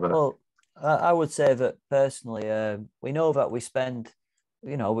whatever? Well, I would say that personally, we know that we spend,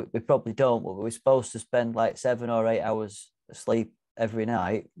 we probably don't, but we're supposed to spend like 7 or 8 hours asleep every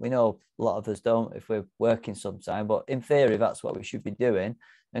night. We know a lot of us don't if we're working sometime, but in theory, that's what we should be doing.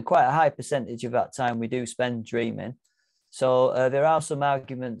 And quite a high percentage of that time we do spend dreaming. So there are some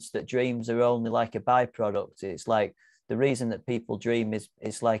arguments that dreams are only like a byproduct. It's like the reason that people dream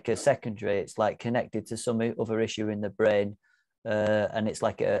is like a secondary. It's like connected to some other issue in the brain. And it's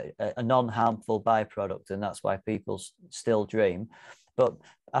like a non-harmful byproduct, and that's why people still dream. But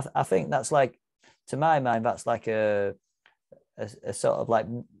I think that's like, to my mind, that's like a sort of like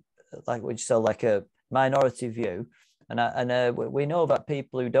a minority view. And we know that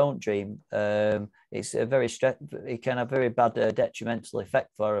people who don't dream, it's a very it can have very bad detrimental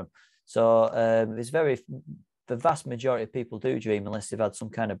effect for them. So the vast majority of people do dream unless they've had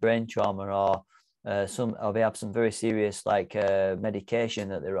some kind of brain trauma, or they have some very serious medication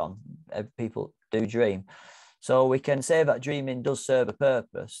that they're on. People do dream. So we can say that dreaming does serve a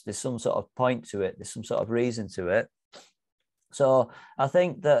purpose. There's some sort of point to it. There's some sort of reason to it. So I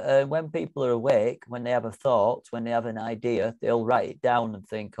think that when people are awake, when they have a thought, when they have an idea, they'll write it down and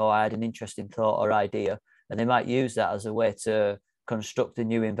think, oh, I had an interesting thought or idea. And they might use that as a way to construct a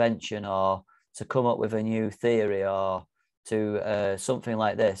new invention, or to come up with a new theory, or to something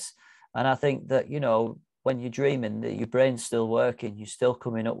like this. And I think that, when you're dreaming, that your brain's still working, you're still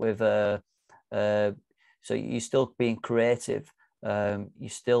coming up with so you're still being creative, you're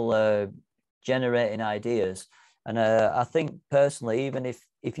still generating ideas. And I think personally, even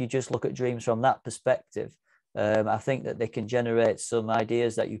if you just look at dreams from that perspective, I think that they can generate some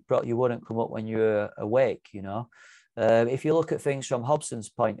ideas that you wouldn't come up when you're awake. If you look at things from Hobson's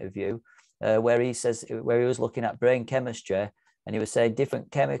point of view, where he was looking at brain chemistry, and he was saying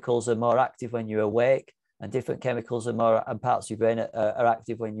different chemicals are more active when you're awake, and different chemicals and parts of your brain are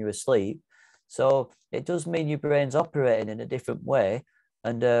active when you're asleep. So it does mean your brain's operating in a different way.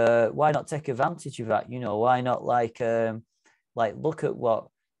 And why not take advantage of that? Why not look at what,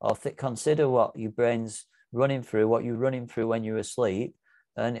 or consider what your brain's running through, what you're running through when you're asleep,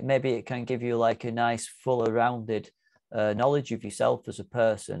 and maybe it can give you like a nice, fuller rounded knowledge of yourself as a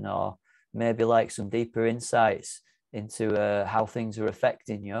person, or maybe like some deeper insights into how things are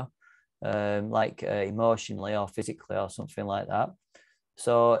affecting you, emotionally or physically or something like that.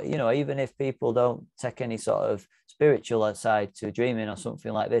 So, even if people don't take any sort of spiritual side to dreaming or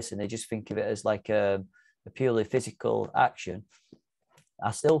something like this, and they just think of it as like a purely physical action,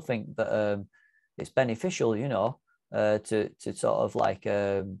 I still think that it's beneficial, to sort of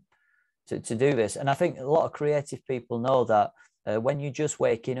to do this. And I think a lot of creative people know that when you're just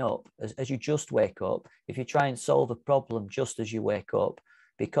waking up, as you just wake up, if you try and solve a problem just as you wake up,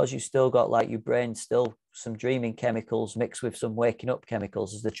 because you've still got like your brain still some dreaming chemicals mixed with some waking up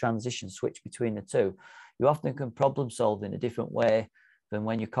chemicals as the transition switch between the two, you often can problem solve in a different way than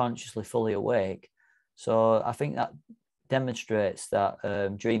when you're consciously fully awake. So I think that demonstrates that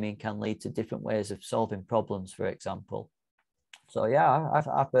dreaming can lead to different ways of solving problems, for example. So yeah,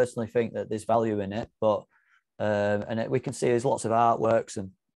 I personally think that there's value in it, but we can see there's lots of artworks and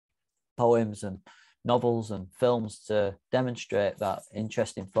poems and novels and films to demonstrate that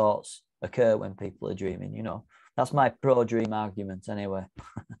interesting thoughts occur when people are dreaming. That's my pro-dream argument anyway.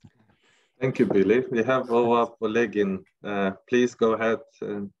 Thank you, Billy. We have Vova Polegin. Please go ahead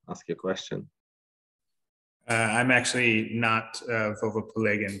and ask your question. I'm actually not Vova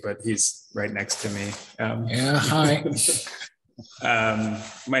Polegin, but he's right next to me. Yeah, hi.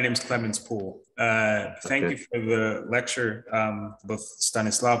 My name is Clemens Poole. Thank you for the lecture, both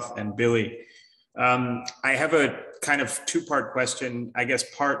Stanislaw and Billy. I have a kind of two-part question, I guess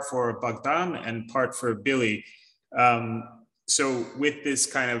part for Bohdan and part for Billy. So with this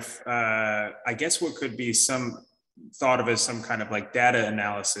kind of, I guess what could be thought of as some kind of like data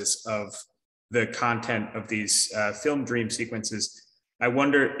analysis of the content of these film dream sequences, I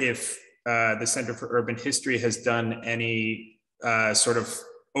wonder if the Center for Urban History has done any sort of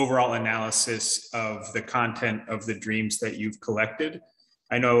overall analysis of the content of the dreams that you've collected.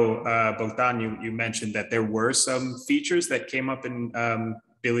 I know, Bohdan, you mentioned that there were some features that came up in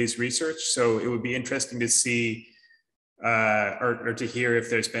Billy's research, so it would be interesting to see or to hear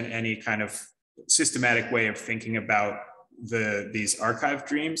if there's been any kind of systematic way of thinking about these archive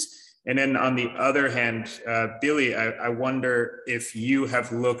dreams. And then on the other hand, Billy, I wonder if you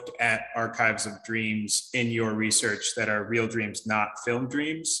have looked at archives of dreams in your research that are real dreams, not film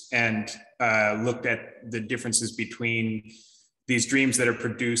dreams, and looked at the differences between these dreams that are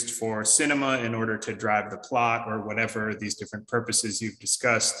produced for cinema in order to drive the plot or whatever these different purposes you've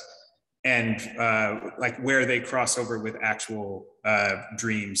discussed, and like where they cross over with actual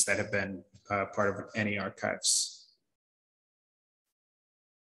dreams that have been part of any archives.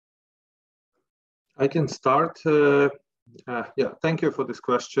 I can start. Yeah, thank you for this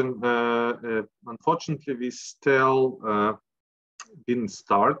question. Unfortunately, we still didn't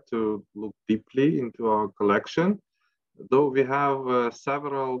start to look deeply into our collection, though we have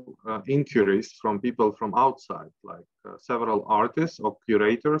several inquiries from people from outside, like several artists or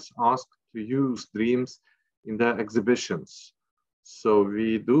curators asked to use dreams in their exhibitions. So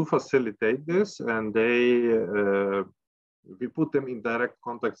we do facilitate this, and we put them in direct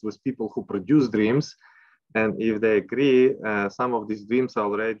contact with people who produce dreams. And if they agree, some of these dreams are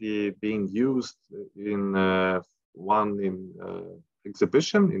already being used in one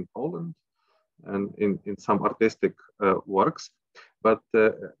exhibition in Poland and in some artistic works. But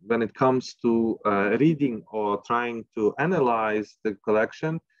when it comes to reading or trying to analyze the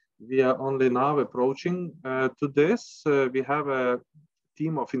collection, we are only now approaching to this. We have a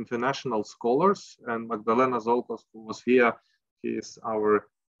team of international scholars, and Magdalena Zolkos, who was here, he is our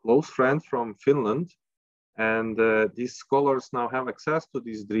close friend from Finland. And these scholars now have access to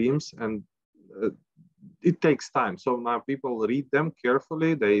these dreams, and it takes time. So now people read them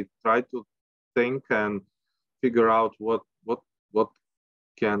carefully. They try to think and figure out what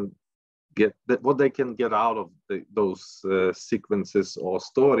they can get out of those sequences or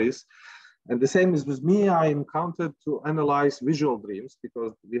stories. And the same is with me. I encountered to analyze visual dreams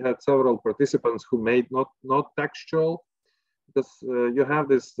because we had several participants who made not textual, because you have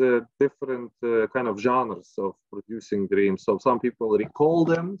this different kind of genres of producing dreams. So some people recall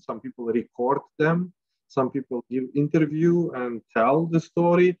them, some people record them, some people give interview and tell the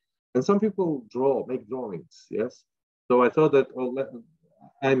story, and some people make drawings. Yes. So I thought that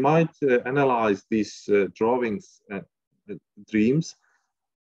I might analyze these drawings, dreams.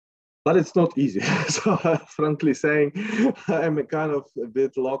 But it's not easy. So frankly saying, I'm kind of a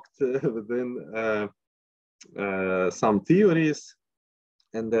bit locked within some theories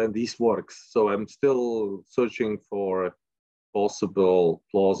and then these works. So I'm still searching for possible,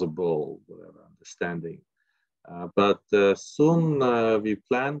 plausible, whatever, understanding. But soon we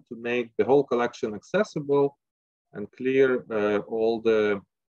plan to make the whole collection accessible and clear all the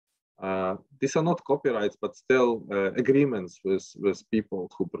these are not copyrights, but still agreements with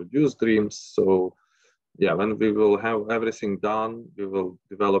people who produce dreams. So yeah, when we will have everything done, we will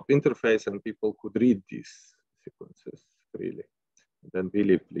develop interface and people could read these sequences freely. Then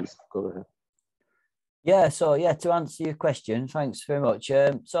Billy, please go ahead. Yeah, so yeah, to answer your question, thanks very much.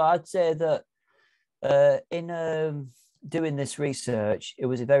 So I'd say that in doing this research, it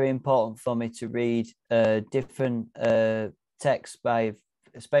was very important for me to read different texts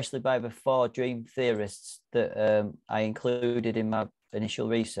especially by the 4 dream theorists that I included in my initial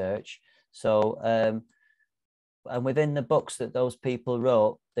research. So, and within the books that those people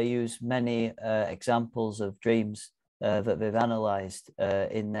wrote, they use many examples of dreams that they've analysed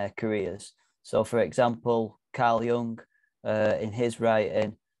in their careers. So, for example, Carl Jung in his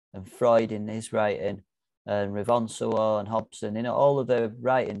writing, and Freud in his writing, and Revonsuo and Hobson, in all of their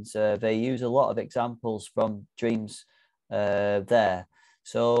writings, they use a lot of examples from dreams there.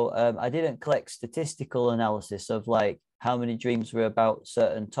 So I didn't collect statistical analysis of like how many dreams were about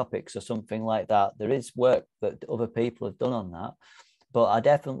certain topics or something like that. There is work that other people have done on that, but I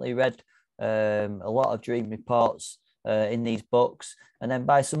definitely read a lot of dream reports in these books, and then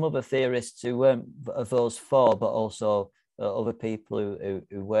by some other theorists who weren't of those four, but also other people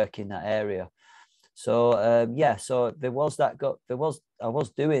who work in that area. So yeah, so there was that. I was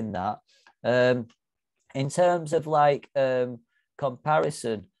doing that. In terms of like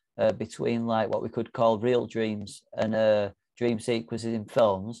comparison between like what we could call real dreams and dream sequences in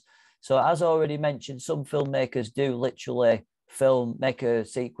films. So as already mentioned, some filmmakers do literally make a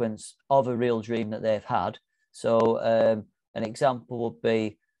sequence of a real dream that they've had. So an example would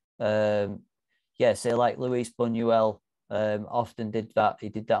be, yeah, say like Luis Buñuel often did that. He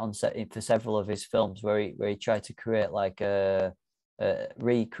did that on set for several of his films where he tried to create like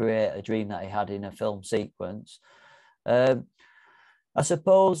recreate a dream that he had in a film sequence. I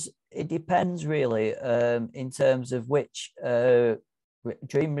suppose it depends really in terms of which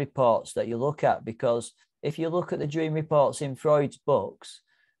dream reports that you look at, because if you look at the dream reports in Freud's books,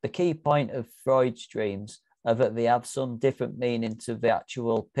 the key point of Freud's dreams are that they have some different meaning to the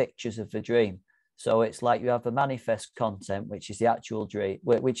actual pictures of the dream. So it's like you have the manifest content, which is the actual dream,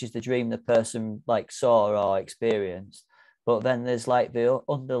 which is the dream the person like saw or experienced. But then there's like the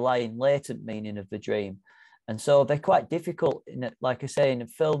underlying latent meaning of the dream. And so they're quite difficult, like I say, in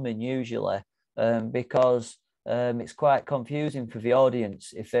filming usually, because it's quite confusing for the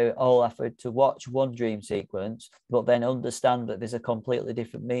audience if they all have to watch one dream sequence, but then understand that there's a completely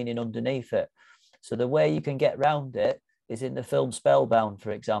different meaning underneath it. So the way you can get around it is in the film Spellbound,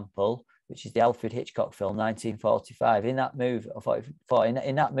 for example, which is the Alfred Hitchcock film, 1945. In that movie,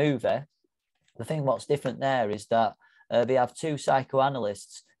 in that movie, the thing what's different there is that they have two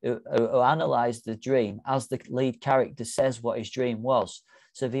psychoanalysts who analyze the dream as the lead character says what his dream was.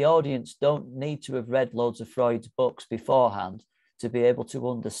 So the audience don't need to have read loads of Freud's books beforehand to be able to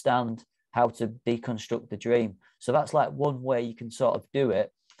understand how to deconstruct the dream. So that's like one way you can sort of do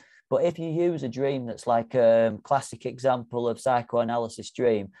it. But if you use a dream that's like a classic example of psychoanalysis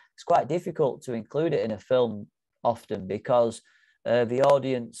dream, it's quite difficult to include it in a film often because the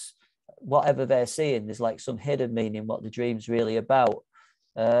audience, whatever they're seeing, there's like some hidden meaning what the dream's really about.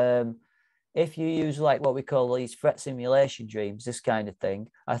 If you use like what we call these threat simulation dreams, this kind of thing,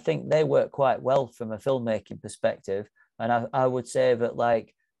 I think they work quite well from a filmmaking perspective. And I would say that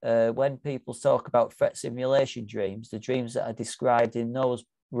like when people talk about threat simulation dreams, the dreams that are described in those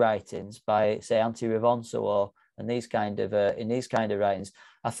writings by say Revonsuo and these kind of in these kind of writings,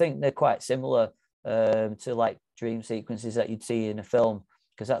 I think they're quite similar to like dream sequences that you'd see in a film,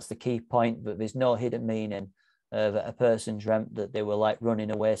 because that's the key point, that there's no hidden meaning. That a person dreamt that they were like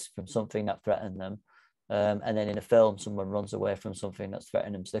running away from something that threatened them. And then in a film, someone runs away from something that's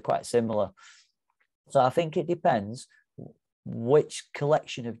threatened them. So they're quite similar. So I think it depends which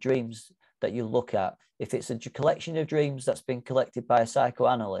collection of dreams that you look at. If it's a collection of dreams that's been collected by a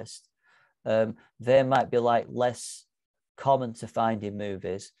psychoanalyst, they might be like less common to find in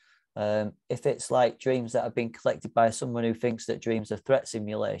movies. If it's like dreams that have been collected by someone who thinks that dreams are threat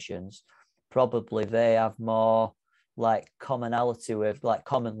simulations, probably they have more like commonality with like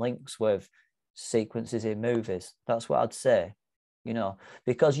common links with sequences in movies. That's what I'd say, you know,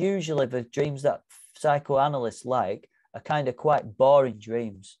 because usually the dreams that psychoanalysts like are kind of quite boring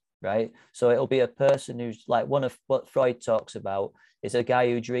dreams, right? So it'll be a person who's like, one of what Freud talks about is a guy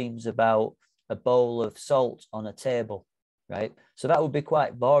who dreams about a bowl of salt on a table, right? So that would be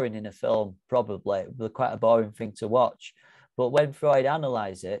quite boring in a film, probably. It would be quite a boring thing to watch. But when Freud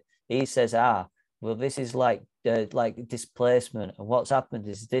analyzes it, he says, well, this is like displacement. And what's happened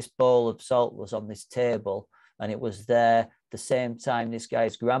is this bowl of salt was on this table and it was there the same time this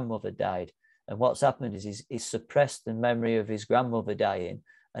guy's grandmother died. And what's happened is he's suppressed the memory of his grandmother dying.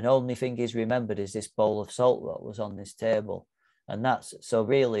 And only thing he's remembered is this bowl of salt that was on this table. And that's, so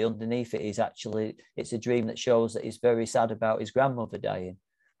really underneath it is actually, it's a dream that shows that he's very sad about his grandmother dying.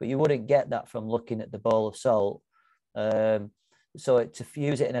 But you wouldn't get that from looking at the bowl of salt. So to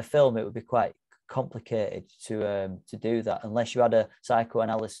use it in a film, it would be quite complicated to do that unless you had a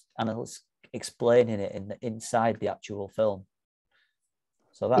psychoanalyst explaining it inside the actual film.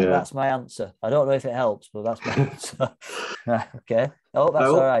 So that's my answer. I don't know if it helps, but that's my answer. Okay. I hope that's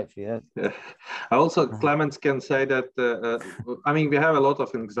all right for you. Yeah. I also, Clemens, can say that, I mean, we have a lot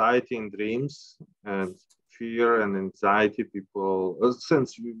of anxiety in dreams and fear and anxiety. People,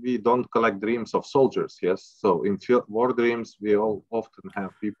 since we don't collect dreams of soldiers, yes. So in war dreams, we all often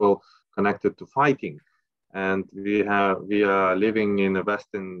have people connected to fighting. And we are living in a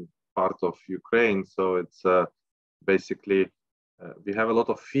western part of Ukraine. So it's basically, we have a lot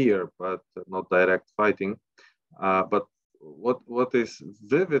of fear, but not direct fighting. But what is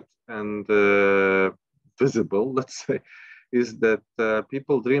vivid and visible, let's say, is that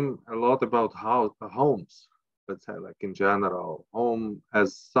people dream a lot about homes, let's say, like in general, home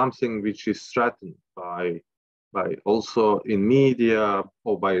as something which is threatened by also in media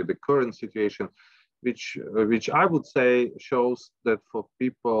or by the current situation, which I would say shows that for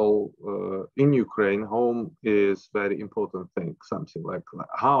people in Ukraine, home is very important thing, something like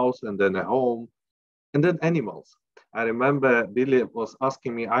a house and then a home and then animals. I remember Billy was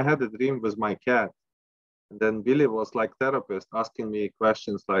asking me, I had a dream with my cat. And then Billy was like therapist asking me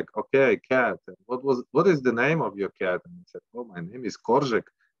questions like, okay, cat, what is the name of your cat? And I said, oh, my name is Korzik.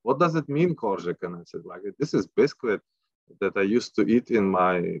 What does it mean, Korzik? And I said, like, this is biscuit that I used to eat in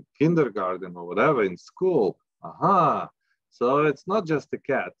my kindergarten or whatever in school. Aha. So it's not just a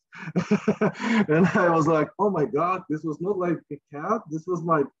cat. And I was like, oh my God, this was not like a cat. This was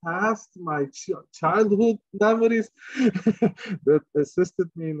my past, my childhood memories that assisted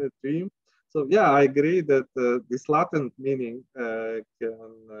me in a dream. So yeah, I agree that this latent meaning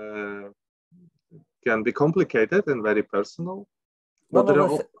can be complicated and very personal. But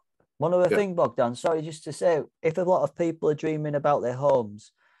one other thing, Bohdan, sorry, just to say, if a lot of people are dreaming about their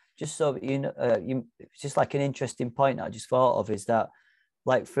homes, just so you know, it's just like an interesting point I just thought of is that,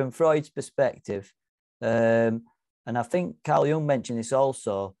 like from Freud's perspective, and I think Carl Jung mentioned this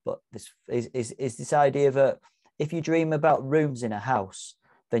also, but this is this idea that if you dream about rooms in a house,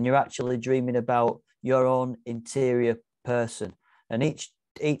 then you're actually dreaming about your own interior person. And each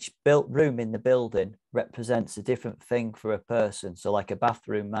built room in the building represents a different thing for a person. So like a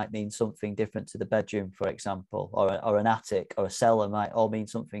bathroom might mean something different to the bedroom, for example, or an attic or a cellar might all mean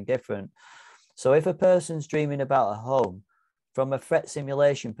something different. So if a person's dreaming about a home, from a threat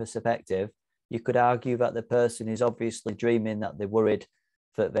simulation perspective, you could argue that the person is obviously dreaming that they're worried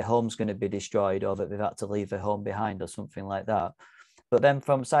that their home's going to be destroyed or that they've had to leave their home behind or something like that. But then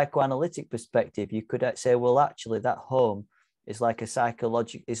from psychoanalytic perspective, you could say, well, actually that home is like a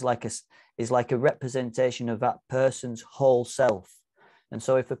psychological, is like a representation of that person's whole self. And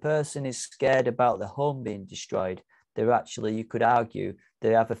so if a person is scared about the home being destroyed, they're actually, you could argue,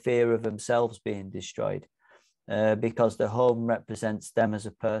 they have a fear of themselves being destroyed because the home represents them as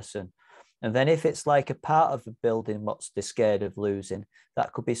a person. And then if it's like a part of the building, what's they're scared of losing,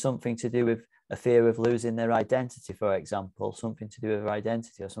 that could be something to do with a fear of losing their identity, for example, something to do with their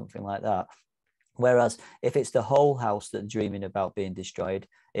identity or something like that. Whereas if it's the whole house that they're dreaming about being destroyed,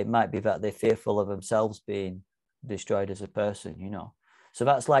 it might be that they're fearful of themselves being destroyed as a person, you know. So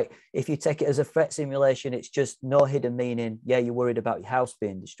that's like, if you take it as a threat simulation, it's just no hidden meaning. Yeah, you're worried about your house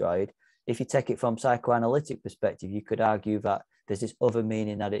being destroyed. If you take it from psychoanalytic perspective, you could argue that there's this other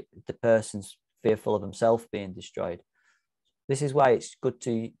meaning that the person's fearful of himself being destroyed. This is why it's good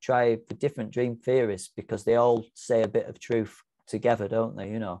to try the different dream theorists, because they all say a bit of truth together, don't they,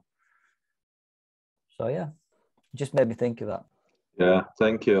 you know? So yeah, it just made me think of that. Yeah,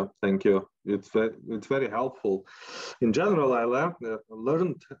 thank you. It's very helpful. In general, I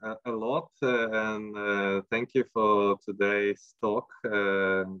learned a lot, and thank you for today's talk,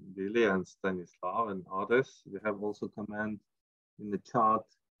 Billy and Stanislaw and others. We have also commented in the chat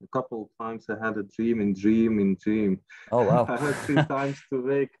a couple of times. I had a dream in dream. Oh wow! I had 3 times to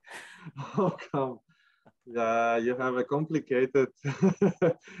wake. How come? Yeah, you have a complicated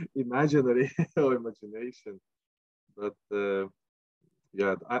imagination, but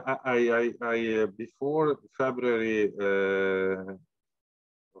yeah, I before February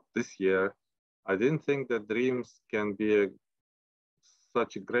of this year, I didn't think that dreams can be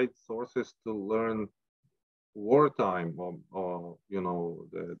such great sources to learn wartime or you know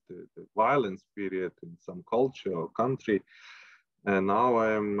the violence period in some culture or country, and now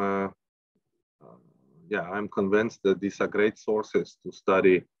I'm convinced that these are great sources to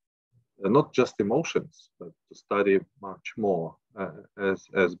study not just emotions, but to study much more,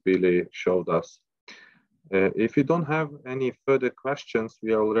 as Billy showed us. If you don't have any further questions,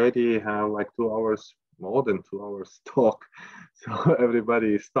 we already have like 2 hours, more than 2 hours talk, so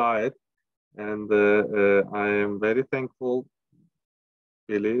everybody is tired. And I am very thankful,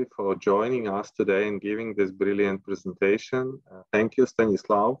 Billy, for joining us today and giving this brilliant presentation. Thank you,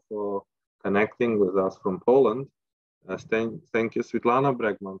 Stanislaw, for connecting with us from Poland. Thank you, Svetlana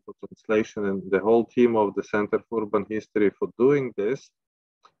Bregman, for translation, and the whole team of the Center for Urban History for doing this.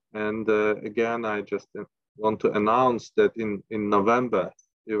 And again, I just want to announce that in November,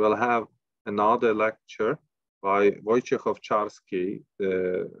 we will have another lecture by Wojciech Owczarski,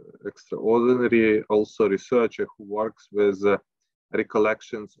 the extraordinary also researcher who works with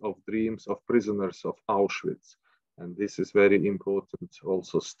recollections of dreams of prisoners of Auschwitz. And this is very important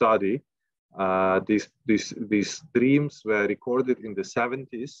also study. These dreams were recorded in the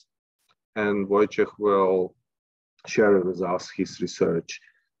 70s, and Wojciech will share with us his research.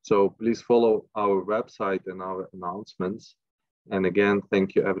 So please follow our website and our announcements. And again,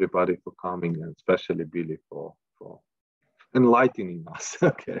 thank you everybody for coming, and especially Billy for enlightening us.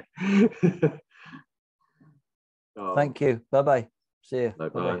 Okay. Thank you. Bye-bye. See you.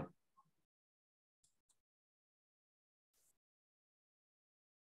 Bye-bye.